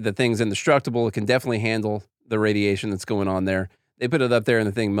the thing's indestructible. It can definitely handle the radiation that's going on there. They put it up there, and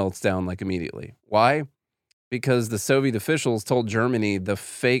the thing melts down like immediately. Why? Because the Soviet officials told Germany the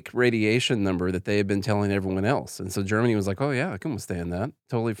fake radiation number that they had been telling everyone else. And so Germany was like, oh, yeah, I can withstand that.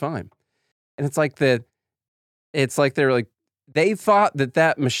 Totally fine. And it's like they're like, they thought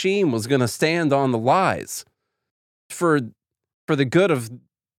that machine was going to stand on the lies for the good of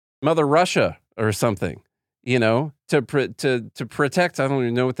Mother Russia or something. To protect, I don't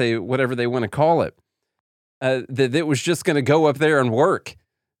even know whatever they want to call it, that it was just going to go up there and work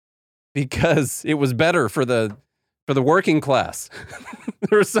because it was better for the working class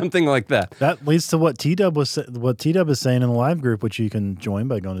or something like that. That leads to what T-Dub is saying in the live group, which you can join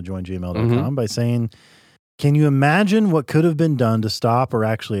by going to joingml.com, by saying, can you imagine what could have been done to stop or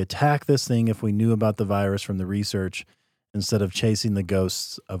actually attack this thing if we knew about the virus from the research instead of chasing the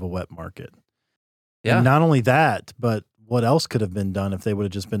ghosts of a wet market? Yeah. And not only that, but what else could have been done if they would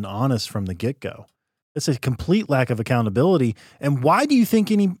have just been honest from the get-go? It's a complete lack of accountability. And why do you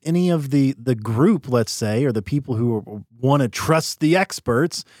think any of the group, let's say, or the people who want to trust the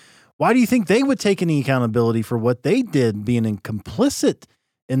experts, why do you think they would take any accountability for what they did, being complicit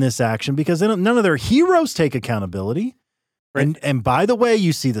in this action? Because none of their heroes take accountability. Right. And by the way,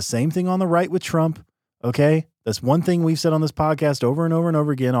 you see the same thing on the right with Trump. Okay? That's one thing we've said on this podcast over and over and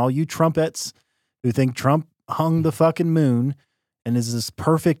over again. All you Trumpets who think Trump hung the fucking moon and is this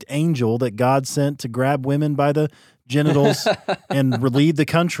perfect angel that God sent to grab women by the genitals and lead the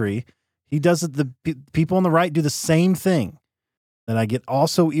country. He does it. The people on the right do the same thing that I get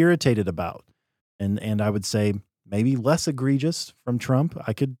also irritated about. And I would say maybe less egregious from Trump.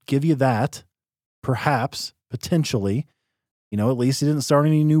 I could give you that, perhaps, potentially. At least he didn't start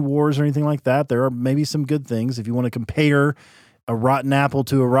any new wars or anything like that. There are maybe some good things if you want to compare a rotten apple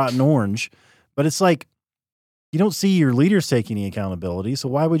to a rotten orange. But it's like, you don't see your leaders take any accountability, so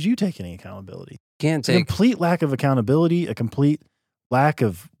why would you take any accountability? Can't take. A complete lack of accountability, a complete lack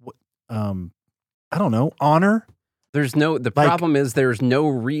of, honor. The problem is there's no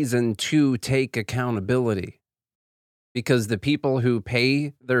reason to take accountability, because the people who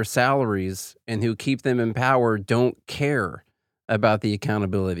pay their salaries and who keep them in power don't care about the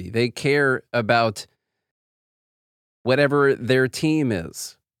accountability. They care about whatever their team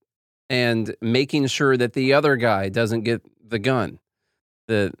is, and making sure that the other guy doesn't get the gun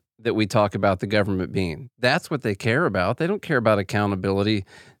that we talk about the government being. That's what they care about. They don't care about accountability.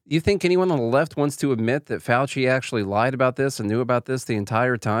 You think anyone on the left wants to admit that Fauci actually lied about this and knew about this the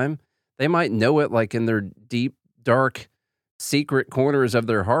entire time? They might know it like in their deep, dark, secret corners of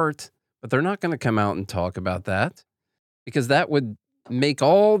their heart, but they're not going to come out and talk about that, because that would make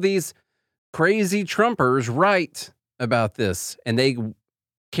all these crazy Trumpers right about this. And they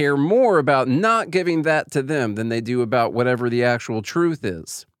care more about not giving that to them than they do about whatever the actual truth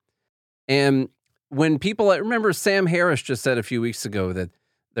is. And when people, I remember Sam Harris just said a few weeks ago that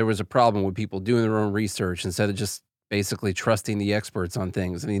there was a problem with people doing their own research instead of just basically trusting the experts on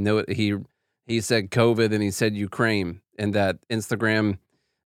things. And he said COVID and he said Ukraine in that Instagram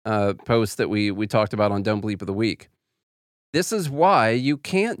post that we talked about on Dumb Bleep of the Week. This is why you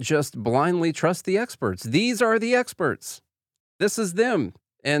can't just blindly trust the experts. These are the experts. This is them.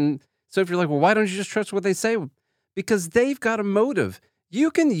 And so if you're like, well, why don't you just trust what they say? Because they've got a motive.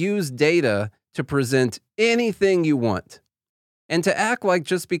 You can use data to present anything you want. And to act like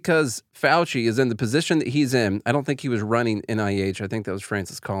just because Fauci is in the position that he's in, I don't think he was running NIH. I think that was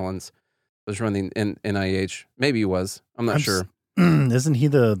Francis Collins was running NIH. Maybe he was. I'm not sure. Isn't he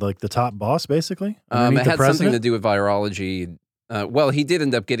the top boss basically? It had something to do with virology. Well, he did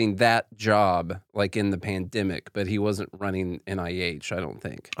end up getting that job like in the pandemic, but he wasn't running NIH, I don't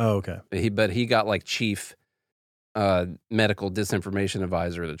think. Oh, okay. But he got like chief medical disinformation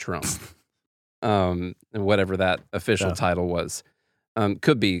advisor to Trump. Whatever that official title was.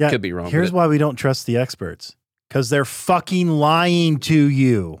 Could be wrong. Here's why we don't trust the experts. Because they're fucking lying to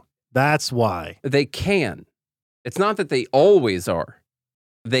you. That's why. They can. It's not that they always are.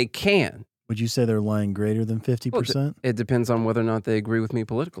 They can. Would you say they're lying greater than 50%? Well, it depends on whether or not they agree with me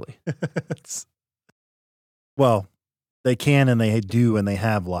politically. Well, they can and they do and they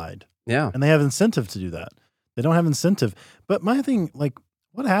have lied. Yeah. And they have incentive to do that. They don't have incentive. But my thing, like,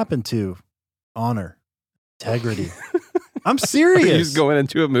 what happened to honor, integrity? I'm serious. Are you just going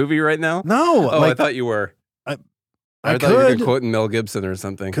into a movie right now? No. Oh, I thought you were. I thought you were quoting Mel Gibson or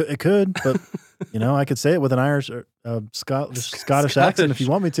something. It could, but I could say it with an Irish or Scottish accent if you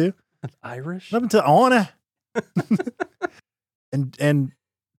want me to. Irish? Up to honor and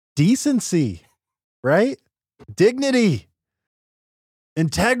decency, right? Dignity,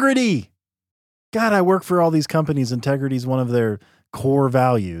 integrity. God, I work for all these companies. Integrity is one of their core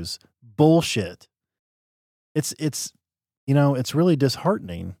values. Bullshit. It's really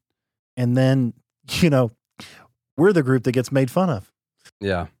disheartening. And then, we're the group that gets made fun of.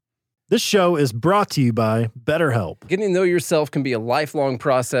 Yeah. This show is brought to you by BetterHelp. Getting to know yourself can be a lifelong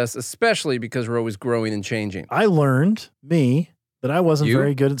process, especially because we're always growing and changing. I learned, that I wasn't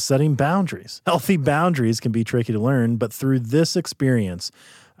very good at setting boundaries. Healthy boundaries can be tricky to learn, but through this experience,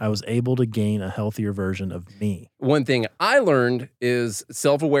 I was able to gain a healthier version of me. One thing I learned is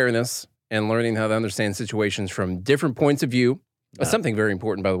self-awareness and learning how to understand situations from different points of view. Something very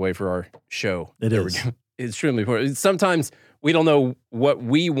important, by the way, for our show. It is. It's extremely important. Sometimes we don't know what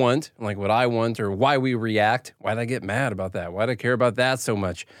we want, like what I want, or why we react. Why did I get mad about that? Why do I care about that so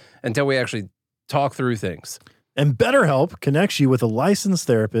much? Until we actually talk through things. And BetterHelp connects you with a licensed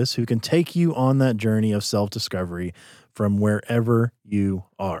therapist who can take you on that journey of self-discovery from wherever you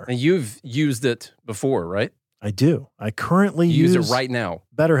are. And you've used it before, right? I do. I currently use it right now.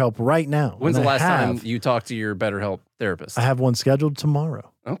 BetterHelp right now. When's the last time you talked to your BetterHelp therapist? I have one scheduled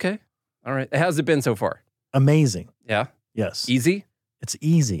tomorrow. Okay. All right. How's it been so far? Amazing. Yeah? Yes. Easy? It's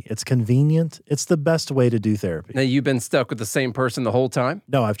easy. It's convenient. It's the best way to do therapy. Now, you've been stuck with the same person the whole time?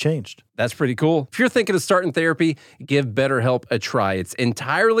 No, I've changed. That's pretty cool. If you're thinking of starting therapy, give BetterHelp a try. It's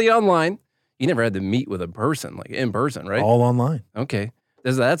entirely online. You never had to meet with a person, like in person, right? All online. Okay.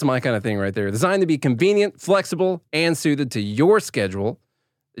 That's my kind of thing right there. Designed to be convenient, flexible, and suited to your schedule.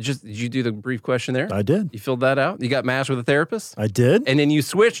 Did you do the brief questionnaire? I did. You filled that out? You got matched with a therapist? I did. And then you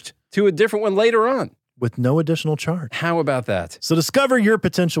switched to a different one later on. With no additional charge. How about that? So discover your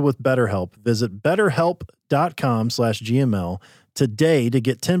potential with BetterHelp. Visit betterhelp.com/GML today to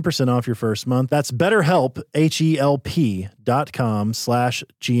get 10% off your first month. That's BetterHelp,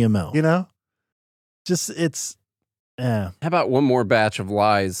 HELP.com/GML. How about one more batch of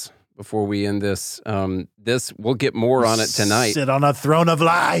lies before we end this? We'll get more on it tonight. Sit on a throne of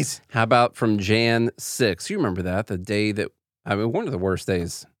lies. How about from Jan 6? You remember that? The day that, one of the worst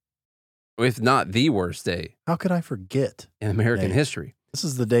days, if not the worst day. How could I forget? In American history. This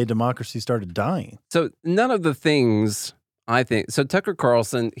is the day democracy started dying. So none of the things, I think, so Tucker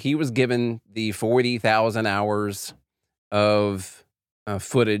Carlson, he was given the 40,000 hours of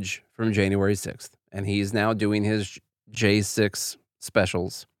footage from January 6th. And he's now doing his J6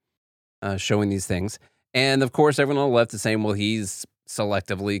 specials, showing these things. And of course, everyone on the left is saying, well, he's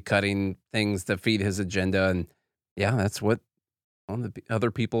selectively cutting things to feed his agenda. And yeah, that's what all the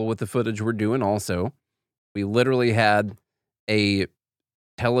other people with the footage were doing also. We literally had a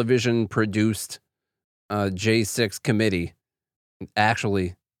television-produced J6 committee,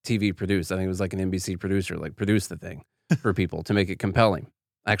 actually TV produced. I think it was like an NBC producer, like produced the thing for people to make it compelling.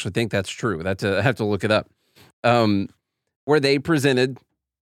 I actually think that's true. I have to look it up. Where they presented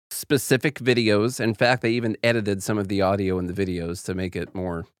specific videos. In fact, they even edited some of the audio in the videos to make it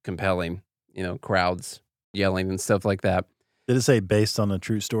more compelling. crowds yelling and stuff like that. Did it say based on a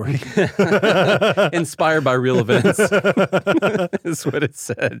true story? Inspired by real events is what it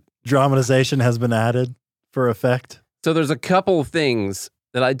said. Dramatization has been added for effect. So there's a couple of things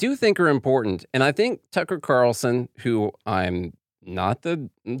that I do think are important. And I think Tucker Carlson, who I'm not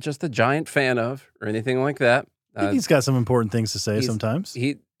just a giant fan of or anything like that. I think he's got some important things to say sometimes.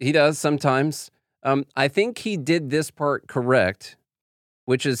 He does sometimes. I think he did this part correct,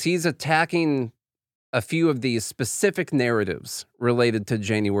 which is he's attacking a few of these specific narratives related to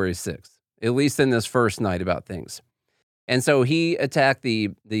January 6th, at least in this first night about things. And so he attacked the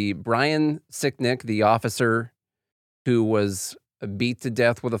Brian Sicknick, the officer who was beat to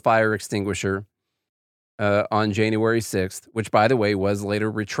death with a fire extinguisher on January 6th, which, by the way, was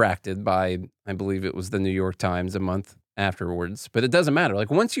later retracted by, I believe it was the New York Times a month afterwards. But it doesn't matter.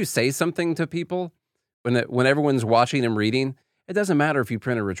 Like, once you say something to people, when everyone's watching and reading, it doesn't matter if you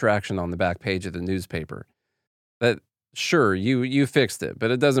print a retraction on the back page of the newspaper. But sure, you fixed it, but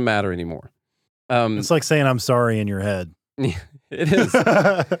it doesn't matter anymore. It's like saying I'm sorry in your head. It is.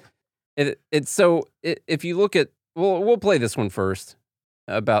 If you look at, we'll play this one first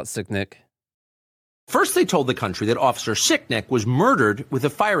about Sicknick. First, they told the country that Officer Sicknick was murdered with a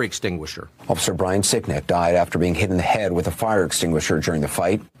fire extinguisher. Officer Brian Sicknick died after being hit in the head with a fire extinguisher during the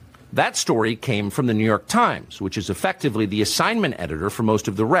fight. That story came from the New York Times, which is effectively the assignment editor for most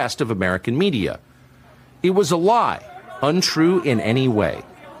of the rest of American media. It was a lie, untrue in any way.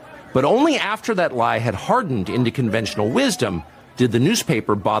 But only after that lie had hardened into conventional wisdom did the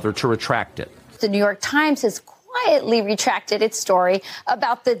newspaper bother to retract it. The New York Times has quietly retracted its story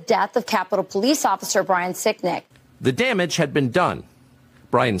about the death of Capitol Police Officer Brian Sicknick. The damage had been done.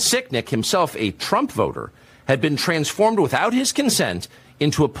 Brian Sicknick, himself a Trump voter, had been transformed without his consent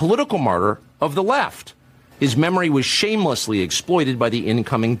into a political martyr of the left. His memory was shamelessly exploited by the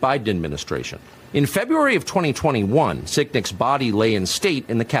incoming Biden administration. In February of 2021, Sicknick's body lay in state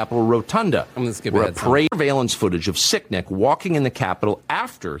in the Capitol Rotunda, where a parade surveillance footage of Sicknick walking in the Capitol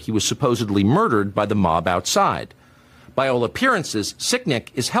after he was supposedly murdered by the mob outside. By all appearances, Sicknick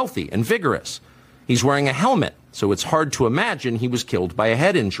is healthy and vigorous. He's wearing a helmet, so it's hard to imagine he was killed by a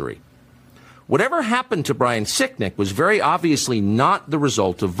head injury. Whatever happened to Brian Sicknick was very obviously not the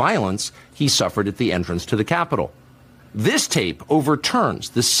result of violence he suffered at the entrance to the Capitol. This tape overturns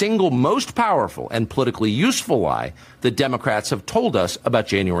the single most powerful and politically useful lie that Democrats have told us about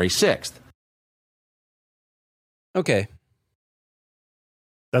January 6th. Okay.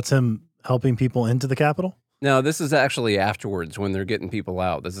 That's him helping people into the Capitol? No, this is actually afterwards when they're getting people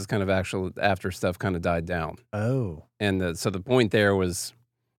out. This is kind of actual after stuff kind of died down. Oh. And so the point there was,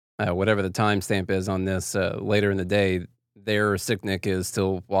 whatever the timestamp is on this, later in the day, there Sicknick is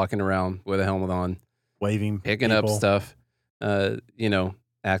still walking around with a helmet on, waving, picking people up stuff,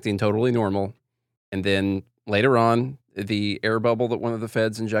 acting totally normal. And then later on, the air bubble that one of the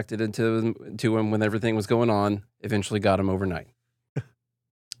feds injected into him when everything was going on eventually got him overnight.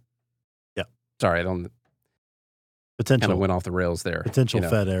 Yeah. Sorry, I don't. Potential. Kind of went off the rails there. Potential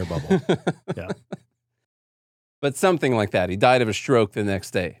Fed air bubble. Yeah. But something like that. He died of a stroke the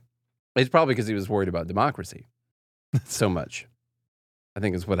next day. It's probably because he was worried about democracy so much. I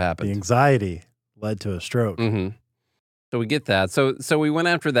think is what happened. The anxiety led to a stroke. Mm-hmm. So we get that. So we went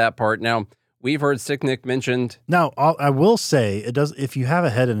after that part. Now, we've heard Sicknick mentioned. Now, I will say, it does. If you have a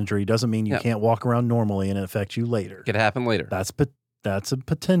head injury, doesn't mean you can't walk around normally and it affects you later. It could happen later. That's a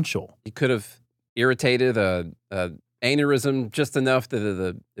potential. He could have irritated a aneurysm just enough that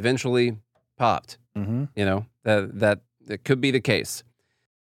it eventually popped. Mm-hmm. That could be the case.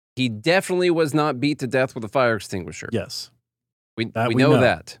 He definitely was not beat to death with a fire extinguisher. Yes. We know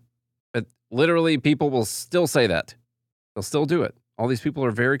that. But literally, people will still say that. They'll still do it. All these people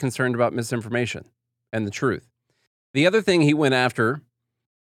are very concerned about misinformation and the truth. The other thing he went after,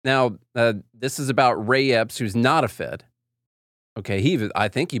 now, this is about Ray Epps, who's not a Fed. Okay, I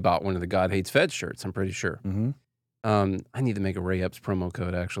think he bought one of the God Hates Fed shirts, I'm pretty sure. Mm-hmm. I need to make a Ray Epps promo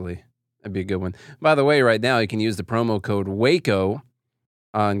code, actually. That'd be a good one. By the way, right now, you can use the promo code WACO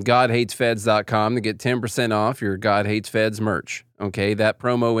on GodHatesFeds.com to get 10% off your God Hates Feds merch. Okay, that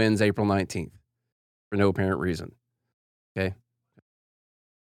promo ends April 19th for no apparent reason. Okay.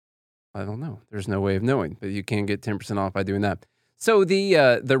 I don't know. There's no way of knowing, but you can get 10% off by doing that. So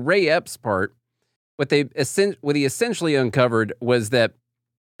the Ray Epps part, what he essentially uncovered was that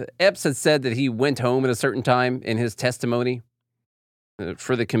Epps had said that he went home at a certain time in his testimony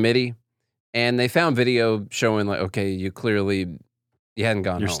for the committee, and they found video showing like, okay, you hadn't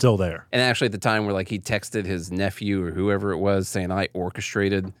gone home. You're still there. And actually at the time where like he texted his nephew or whoever it was saying, I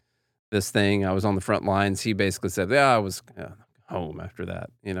orchestrated this thing. I was on the front lines. He basically said, yeah, I was home after that.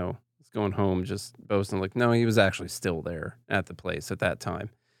 It's going home just boasting like, no, he was actually still there at the place at that time.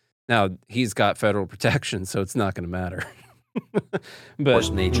 Now, he's got federal protection, so it's not going to matter.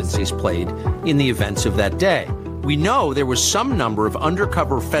 But agencies played in the events of that day. We know there was some number of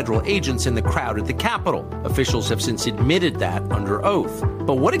undercover federal agents in the crowd at the Capitol. Officials have since admitted that under oath.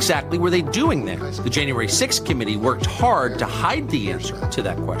 But what exactly were they doing there? The January 6th committee worked hard to hide the answer to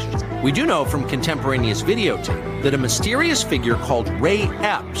that question. We do know from contemporaneous videotape that a mysterious figure called Ray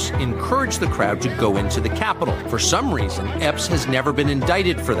Epps encouraged the crowd to go into the Capitol. For some reason, Epps has never been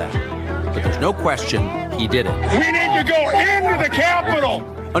indicted for that. But there's no question he did it. We need to go into the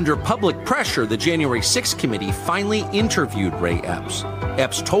Capitol! Under public pressure, the January 6th committee finally interviewed Ray Epps.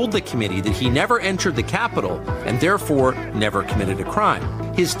 Epps told the committee that he never entered the Capitol and therefore never committed a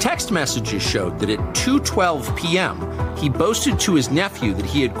crime. His text messages showed that at 2:12 p.m., he boasted to his nephew that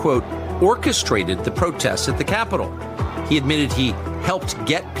he had, quote, orchestrated the protests at the Capitol. He admitted he helped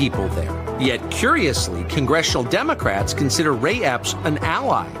get people there. Yet, curiously, congressional Democrats consider Ray Epps an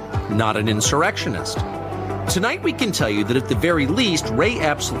ally, not an insurrectionist. Tonight, we can tell you that at the very least, Ray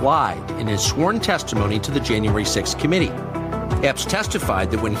Epps lied in his sworn testimony to the January 6th committee. Epps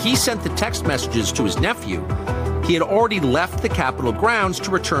testified that when he sent the text messages to his nephew, he had already left the Capitol grounds to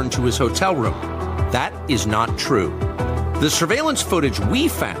return to his hotel room. That is not true. The surveillance footage we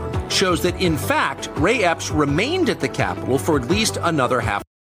found shows that, in fact, Ray Epps remained at the Capitol for at least another half.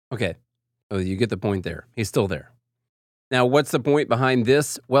 okay, so you get the point there. He's still there. Now, what's the point behind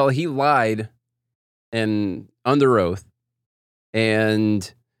this? Well, he lied and under oath,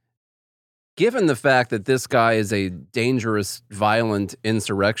 and given the fact that this guy is a dangerous, violent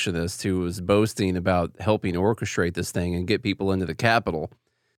insurrectionist who was boasting about helping orchestrate this thing and get people into the Capitol,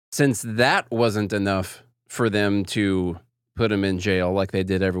 since that wasn't enough for them to put him in jail like they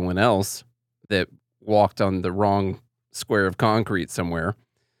did everyone else that walked on the wrong square of concrete somewhere,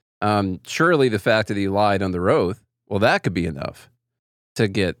 surely the fact that he lied under oath, well, that could be enough to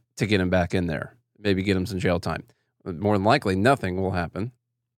get him back in there. Maybe get him some jail time. More than likely, nothing will happen,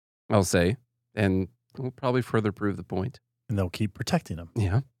 I'll say, and we'll probably further prove the point. And they'll keep protecting him.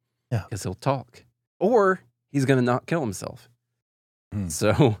 Yeah. Yeah. Because he'll talk. Or he's going to not kill himself.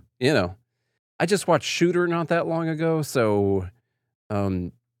 So, I just watched Shooter not that long ago, so,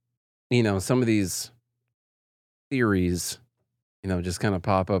 some of these theories, just kind of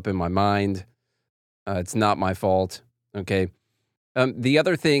pop up in my mind. It's not my fault, okay? The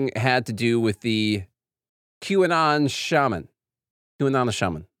other thing had to do with the QAnon shaman.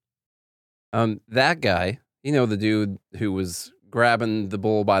 That guy, the dude who was grabbing the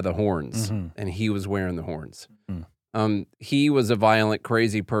bull by the horns, and he was wearing the horns. He was a violent,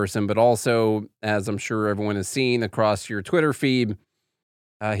 crazy person, but also, as I'm sure everyone has seen across your Twitter feed,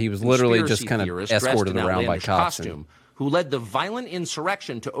 he was literally just kind of escorted around by cops. Who led the violent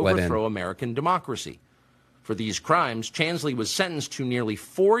insurrection to overthrow American democracy. For these crimes, Chansley was sentenced to nearly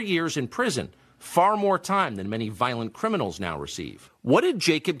 4 years in prison, far more time than many violent criminals now receive. What did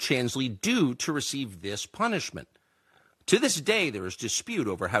Jacob Chansley do to receive this punishment? To this day, there is dispute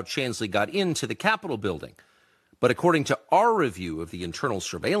over how Chansley got into the Capitol building. But according to our review of the internal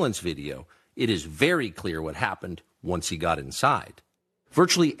surveillance video, it is very clear what happened once he got inside.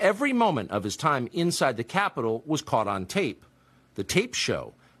 Virtually every moment of his time inside the Capitol was caught on tape. The tapes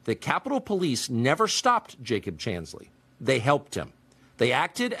show that Capitol Police never stopped Jacob Chansley. They helped him. They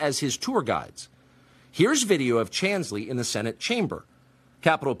acted as his tour guides. Here's video of Chansley in the Senate chamber.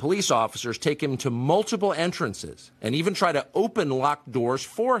 Capitol Police officers take him to multiple entrances and even try to open locked doors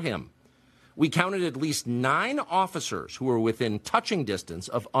for him. We counted at least 9 officers who were within touching distance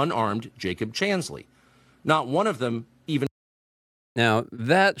of unarmed Jacob Chansley. Not one of them even. Now,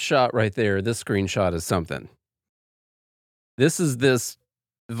 that shot right there, this screenshot is something. This is this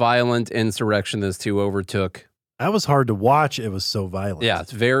violent insurrectionist who overtook. That was hard to watch. It was so violent. Yeah,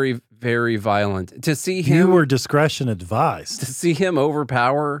 it's very, very violent. To see him. Viewer discretion advised. To see him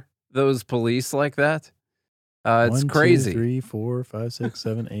overpower those police like that, it's 1, crazy. 2, 3, 4, 5, 6,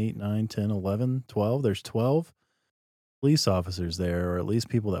 7, 8, 9, 10, 11, 12. There's 12 police officers there, or at least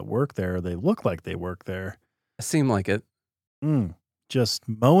people that work there. They look like they work there. It seemed like it. Just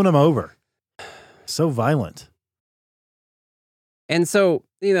mowing them over. So violent. And so,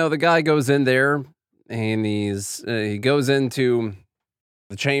 the guy goes in there and he goes into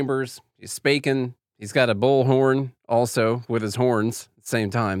the chambers. He's speaking. He's got a bullhorn also with his horns at the same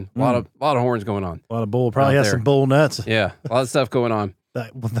time. A lot of horns going on. A lot of bull. Probably has some bull nuts. Yeah, a lot of stuff going on.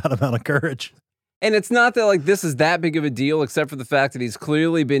 With that amount of courage. And it's not that this is that big of a deal, except for the fact that he's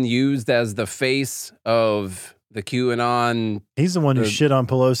clearly been used as the face of the QAnon. He's the one who shit on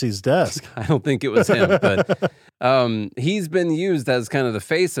Pelosi's desk. I don't think it was him, but He's been used as kind of the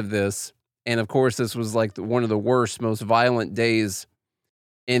face of this. And of course, this was like one of the worst, most violent days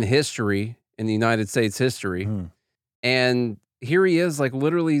in history, in the United States history. And here he is, like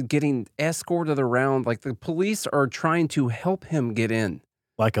literally getting escorted around. Like the police are trying to help him get in.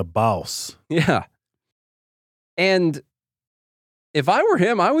 Like a boss. Yeah. And if I were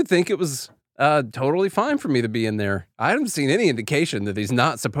him, I would think it was totally fine for me to be in there. I haven't seen any indication that he's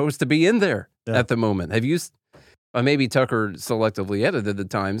not supposed to be in there at the moment. Have you? Maybe Tucker selectively edited the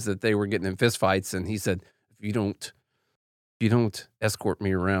times that they were getting in fistfights, and he said, if you don't escort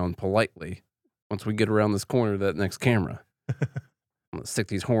me around politely, once we get around this corner of that next camera, I'm going to stick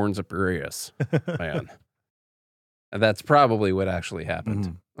these horns up your ass, man. And that's probably what actually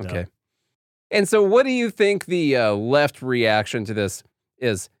happened. Okay. Yeah. And so what do you think the left reaction to this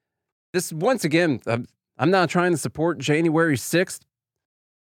is? This, once again, I'm not trying to support January 6th.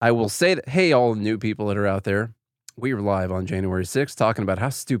 I will say that, hey, all the new people that are out there, we were live on January 6th talking about how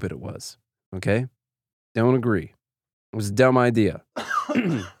stupid it was. Okay? Don't agree. It was a dumb idea.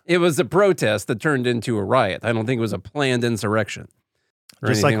 It was a protest that turned into a riot. I don't think it was a planned insurrection.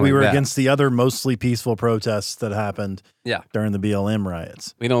 Just like we were against the other mostly peaceful protests that happened during the BLM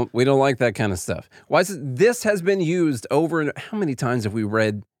riots. We don't like that kind of stuff. Why is it, this has been used over and how many times have we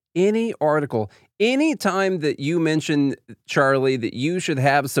read any article, any time that you mention, Charlie, that you should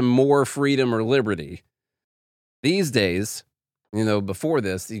have some more freedom or liberty? These days, before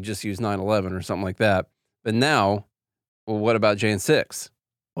this, you just use 9/11 or something like that. But now, well, what about Jan 6?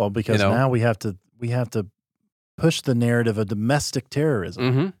 Well, because now we have to push the narrative of domestic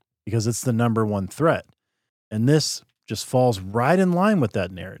terrorism because it's the number one threat. And this just falls right in line with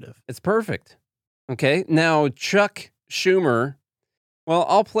that narrative. It's perfect. Okay. Now, Chuck Schumer, well,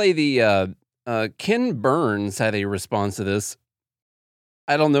 I'll play the Ken Burns had a response to this.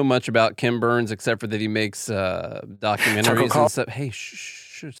 I don't know much about Ken Burns except for that he makes documentaries and stuff. Hey,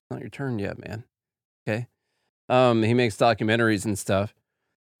 shh, it's not your turn yet, man. Okay. He makes documentaries and stuff.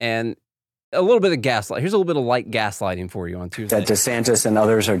 And a little bit of gaslight. Here's a little bit of light gaslighting for you on Tuesday. That DeSantis and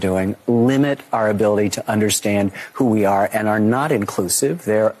others are doing limit our ability to understand who we are and are not inclusive.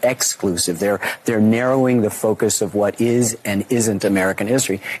 They're exclusive. They're narrowing the focus of what is and isn't American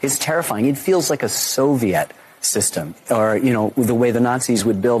history. It's terrifying. It feels like a Soviet system, or, the way the Nazis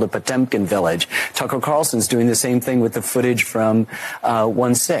would build a Potemkin village. Tucker Carlson's doing the same thing with the footage from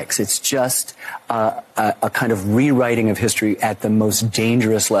 1/6. It's just a kind of rewriting of history at the most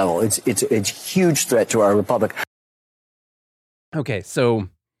dangerous level. It's a huge threat to our republic. Okay, so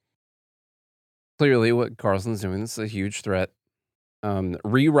clearly what Carlson's doing is a huge threat.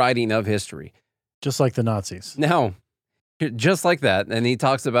 Rewriting of history. Just like the Nazis. Now, just like that. And he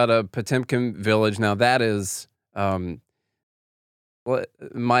talks about a Potemkin village. Now, that is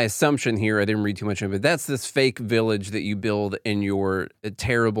my assumption here. I didn't read too much of it, but that's this fake village that you build in your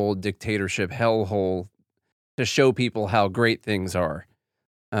terrible dictatorship hellhole to show people how great things are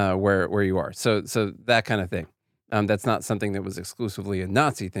where you are. So that kind of thing. That's not something that was exclusively a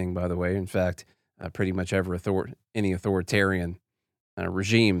Nazi thing, by the way. In fact, pretty much any authoritarian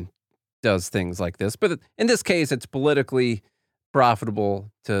regime does things like this. But in this case, it's politically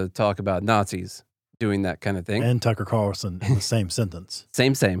profitable to talk about Nazis doing that kind of thing. And Tucker Carlson in the same sentence.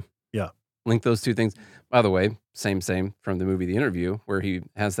 Same. Yeah. Link those two things. By the way, same from the movie The Interview, where he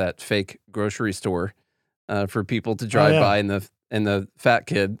has that fake grocery store for people to drive by and the fat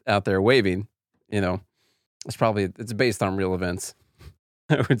kid out there waving. It's based on real events,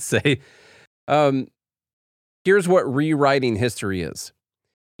 I would say. Here's what rewriting history is.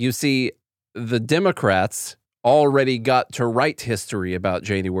 You see, the Democrats already got to write history about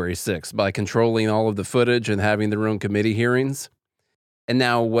January 6th by controlling all of the footage and having their own committee hearings. And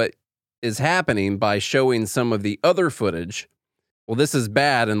now what is happening by showing some of the other footage, well, this is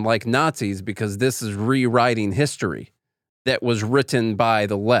bad and like Nazis because this is rewriting history that was written by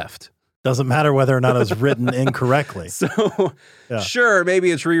the left. Doesn't matter whether or not it was written incorrectly. So, Sure,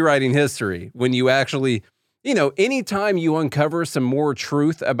 maybe it's rewriting history when you actually... anytime you uncover some more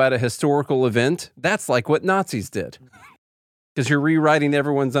truth about a historical event, that's like what Nazis did. Because you're rewriting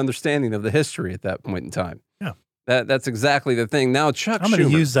everyone's understanding of the history at that point in time. Yeah. That's exactly the thing. Now, Chuck I'm going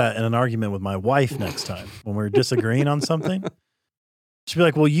Schumer, to use that in an argument with my wife next time when we're disagreeing on something. She'll be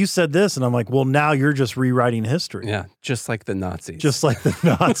like, well, you said this. And I'm like, well, now you're just rewriting history. Yeah, just like the Nazis. Just like the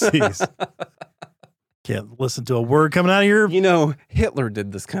Nazis. Can't listen to a word coming out of your... Hitler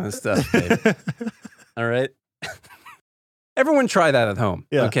did this kind of stuff, babe. All right. Everyone try that at home.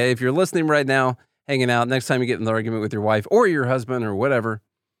 Yeah. Okay. If you're listening right now, hanging out, next time you get in an argument with your wife or your husband or whatever,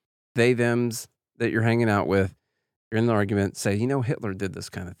 they, thems that you're hanging out with, you're in an argument, say, Hitler did this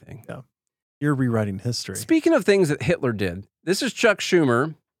kind of thing. Yeah. You're rewriting history. Speaking of things that Hitler did, this is Chuck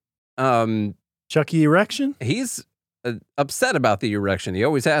Schumer. Chucky erection? He's upset about the erection. He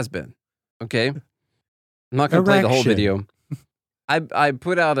always has been. Okay. I'm not going to play the whole video. I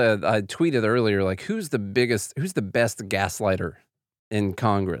put out I tweeted earlier, like, who's the best gaslighter in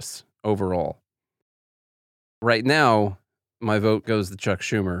Congress overall? Right now, my vote goes to Chuck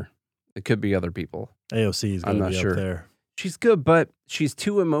Schumer. It could be other people. AOC is going to be up there. She's good, but she's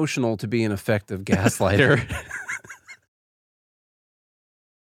too emotional to be an effective gaslighter.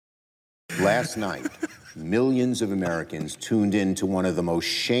 Last night, millions of Americans tuned in to one of the most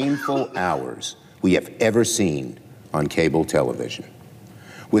shameful hours we have ever seen on cable television.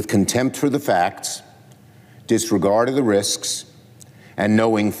 With contempt for the facts, disregard of the risks, and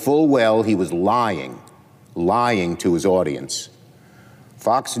knowing full well he was lying to his audience,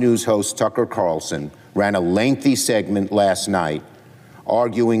 Fox News host Tucker Carlson ran a lengthy segment last night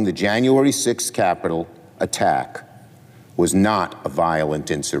arguing the January 6th Capitol attack was not a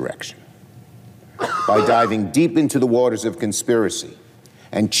violent insurrection. By diving deep into the waters of conspiracy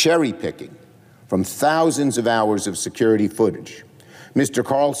and cherry-picking from thousands of hours of security footage, Mr.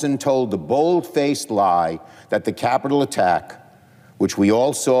 Carlson told the bold-faced lie that the Capitol attack, which we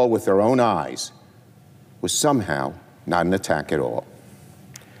all saw with our own eyes, was somehow not an attack at all.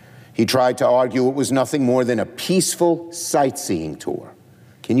 He tried to argue it was nothing more than a peaceful sightseeing tour.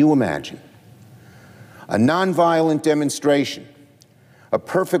 Can you imagine? A nonviolent demonstration, a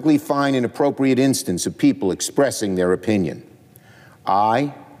perfectly fine and appropriate instance of people expressing their opinion.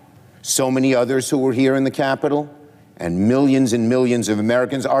 I, so many others who were here in the Capitol, and millions of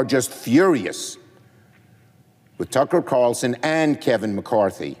Americans are just furious with Tucker Carlson and Kevin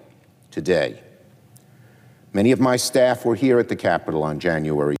McCarthy today. Many of my staff were here at the Capitol on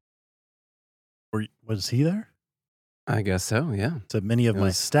January. Was he there? I guess so, yeah. Said many of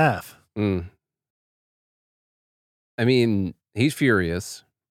my staff. I mean, he's furious,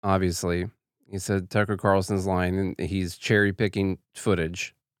 obviously. He said Tucker Carlson's lying, and he's cherry-picking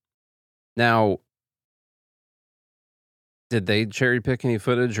footage. Now, did they cherry-pick any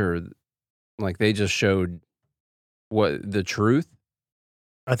footage, or like they just showed the truth?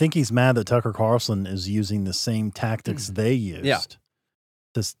 I think he's mad that Tucker Carlson is using the same tactics they used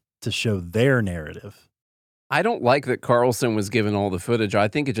to show their narrative. I don't like that Carlson was given all the footage. I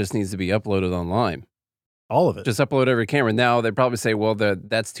think it just needs to be uploaded online. All of it. Just upload every camera. Now, they'd probably say, well,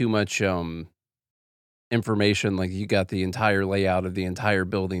 that's too much information. Like, you got the entire layout of the entire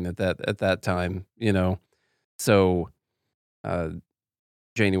building at that time, you know. So,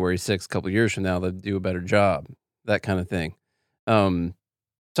 January 6th, a couple of years from now, they'll do a better job. That kind of thing. So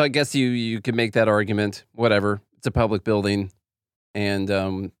I guess you can make that argument. Whatever. It's a public building,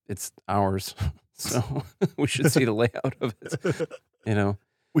 and it's ours. So we should see the layout of it, you know.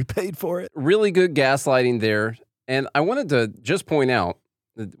 We paid for it. Really good gaslighting there. And I wanted to just point out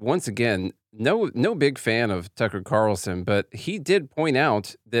that, once again, no big fan of Tucker Carlson, but he did point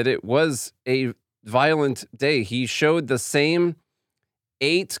out that it was a violent day. He showed the same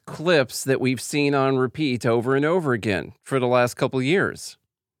 8 clips that we've seen on repeat over and over again for the last couple of years.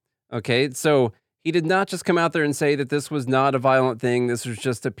 Okay, so he did not just come out there and say that this was not a violent thing. This was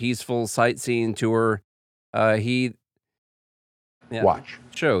just a peaceful sightseeing tour. He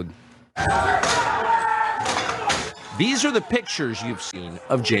showed. These are the pictures you've seen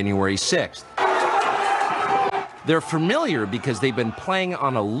of January 6th. They're familiar because they've been playing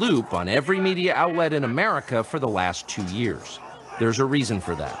on a loop on every media outlet in America for the last 2 years. There's a reason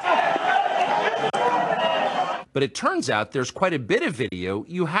for that. But it turns out there's quite a bit of video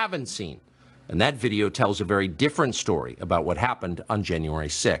you haven't seen. And that video tells a very different story about what happened on January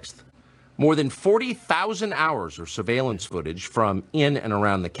 6th. More than 40,000 hours of surveillance footage from in and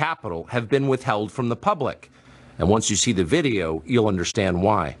around the Capitol have been withheld from the public. And once you see the video, you'll understand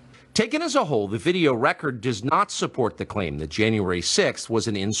why. Taken as a whole, the video record does not support the claim that January 6th was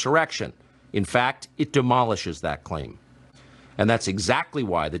an insurrection. In fact, it demolishes that claim. And that's exactly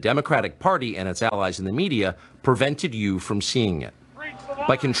why the Democratic Party and its allies in the media prevented you from seeing it.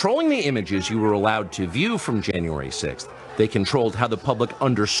 By controlling the images you were allowed to view from January 6th, they controlled how the public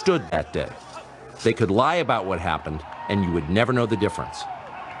understood that day. They could lie about what happened, and you would never know the difference.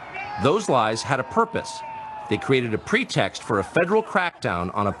 Those lies had a purpose. They created a pretext for a federal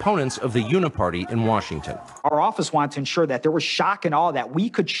crackdown on opponents of the Uniparty in Washington. Our office wanted to ensure that there was shock and awe, that we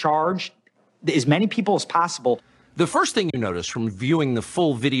could charge as many people as possible. The first thing you notice from viewing the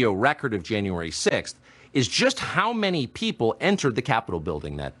full video record of January 6th is just how many people entered the Capitol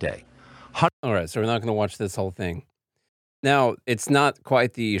building that day. All right, so we're not going to watch this whole thing. Now, it's not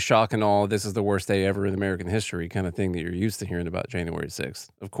quite the shock and awe, this is the worst day ever in American history kind of thing that you're used to hearing about January 6th,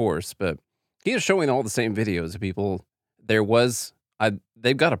 of course, but He is showing all the same videos of people. There was,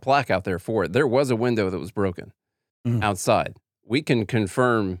 they've got a plaque out there for it. There was a window that was broken outside. We can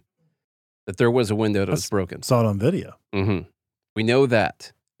confirm that there was a window that was broken. Saw it on video. Mm-hmm. We know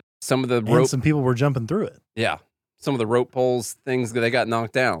that. Some of the And some people were jumping through it. Yeah. Some of the rope poles, things they got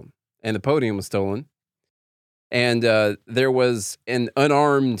knocked down, and the podium was stolen. And there was an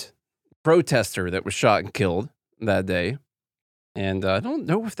unarmed protester that was shot and killed that day. And I don't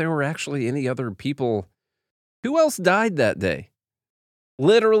know if there were actually any other people. Who else died that day?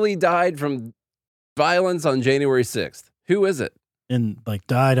 Literally died from violence on January 6th. Who is it? And like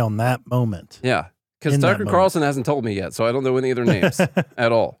died on that moment. Yeah. Because In that Tucker moment. Carlson hasn't told me yet, so I don't know any of their names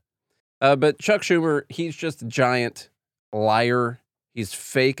at all. But Chuck Schumer, he's just a giant liar. He's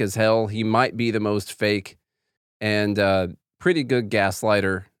fake as hell. He might be the most fake and pretty good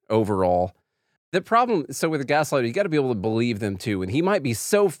gaslighter overall. The problem, so with a gaslighter, you got to be able to believe them too. And he might be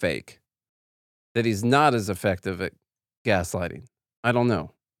so fake that he's not as effective at gaslighting. I don't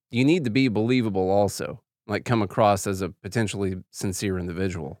know. You need to be believable also, like come across as a potentially sincere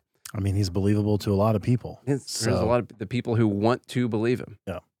individual. I mean, he's believable to a lot of people. There's a lot of the people who want to believe him.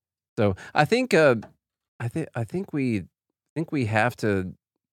 Yeah. So I think we have to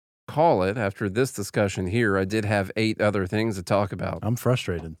call it after this discussion here. I did have 8 other things to talk about. I'm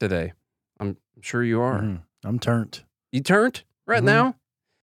frustrated today. I'm sure you are. I'm turned. You turned right now?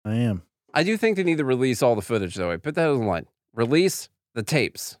 I am. I do think they need to release all the footage, though. I put that on the line. Release the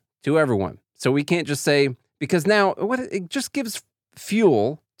tapes to everyone. So we can't just say, because now it just gives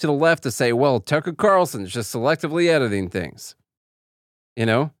fuel to the left to say, well, Tucker Carlson's just selectively editing things. You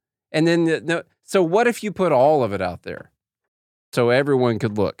know? And then, no, so what if you put all of it out there so everyone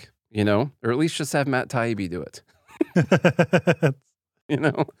could look, you know? Or at least just have Matt Taibbi do it. You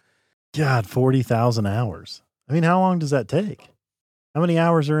know? God, 40,000 hours. I mean, how long does that take? How many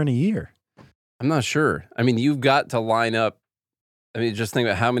hours are in a year? I'm not sure. I mean, you've got to line up. I mean, just think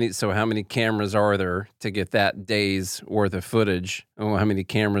about how many cameras are there to get that day's worth of footage? Oh, how many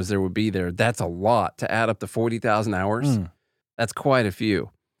cameras there would be there? That's a lot to add up to 40,000 hours. That's quite a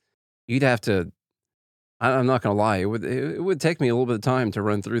few. You'd have to, I'm not going to lie, it would take me a little bit of time to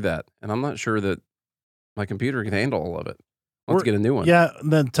run through that. And I'm not sure that my computer can handle all of it. Let's get a new one. Yeah,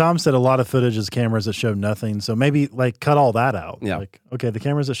 then Tom said a lot of footage is cameras that show nothing. So maybe like cut all that out. Yeah. Like, okay, the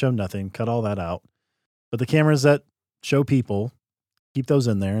cameras that show nothing, cut all that out. But the cameras that show people, keep those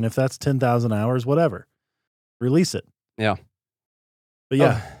in there. And if that's 10,000 hours, whatever, release it. Yeah. But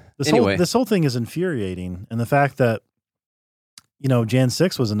yeah, anyway. this whole thing is infuriating. And the fact that, you know, Jan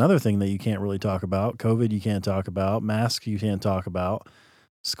 6 was another thing that you can't really talk about. COVID, you can't talk about. Masks, you can't talk about.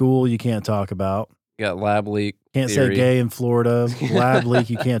 School, you can't talk about. You got lab leak. Can't theory. say gay in Florida. Lab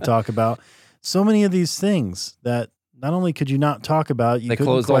leak, you can't talk about. So many of these things that not only could you not talk about, They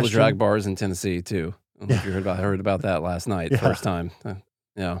closed all the drag bars in Tennessee, too. I don't know if you heard about that last night, first time.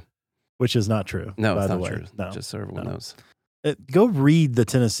 Yeah. Which is not true. No, by it's the not way. true. No, Just so everyone knows. Go read the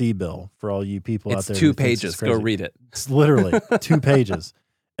Tennessee bill for all you people out It's there. 2 who thinks pages. it's crazy. Go read it. It's literally 2 pages.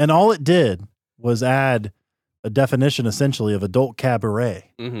 And all it did was add a definition, essentially, of adult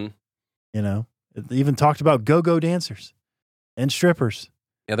cabaret. Mm-hmm. You know, it even talked about go-go dancers and strippers.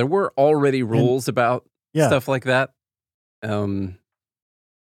 Yeah, there were already rules about stuff like that. Edited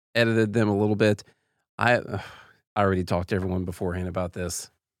them a little bit. I already talked to everyone beforehand about this.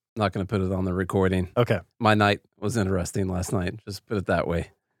 I'm not going to put it on the recording. Okay. My night was interesting last night. Just put it that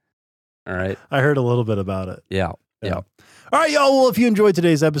way. All right. I heard a little bit about it. Yeah. All right, y'all. Well, if you enjoyed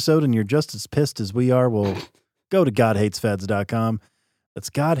today's episode and you're just as pissed as we are, well, go to GodHatesFeds.com. That's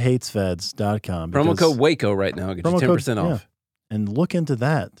GodHatesFeds.com. Promo code Waco right now. Get you 10% off. Yeah. And look into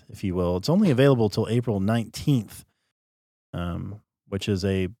that, if you will. It's only available till April 19th, which is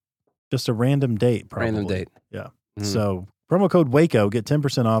just a random date, probably. Random date. Yeah. Mhm. So promo code Waco, get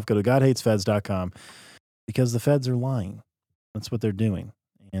 10% off. Go to GodHatesFeds.com because the feds are lying. That's what they're doing.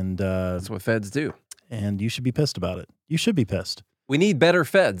 And that's what feds do. And you should be pissed about it. You should be pissed. We need better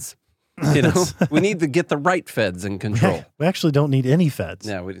feds. You know, we need to get the right feds in control. We actually don't need any feds.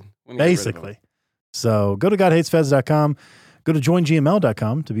 Yeah, we need to get rid of basically. So go to GodHatesFeds.com. Go to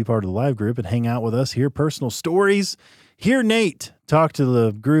joingml.com to be part of the live group and hang out with us, hear personal stories, hear Nate talk to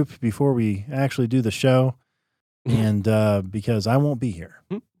the group before we actually do the show. And because I won't be here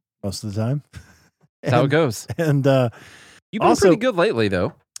most of the time. That's how it goes. And you've been pretty good lately,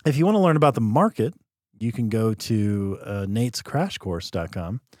 though. If you want to learn about the market, you can go to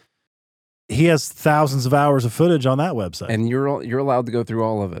natescrashcourse.com. He has thousands of hours of footage on that website. And you're allowed to go through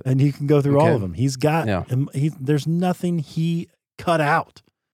all of it. And you can go through all of them. He's got, Yeah. there's nothing he cut out.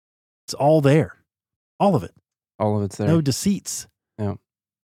 It's all there. All of it. All of it's there. No deceits. Yeah.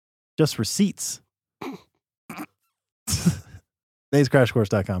 just receipts.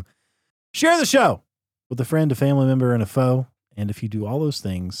 DaysCrashCourse.com. Share the show with a friend, a family member, and a foe. And if you do all those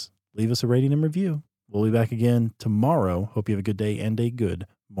things, leave us a rating and review. We'll be back again tomorrow. Hope you have a good day and a good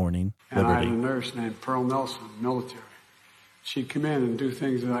morning, And I Liberty. had a nurse named Pearl Nelson, military. She'd come in and do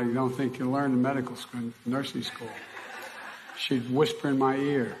things that I don't think you learn in medical school, nursing school. She'd whisper in my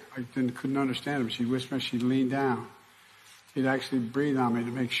ear. I couldn't understand her, but she'd whisper, she'd lean down. She'd actually breathe on me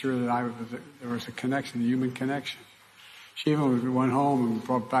to make sure that there was a connection, a human connection. She even went home and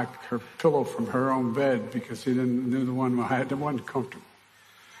brought back her pillow from her own bed because she knew the one I had that wasn't comfortable.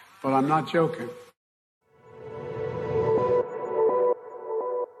 But I'm not joking.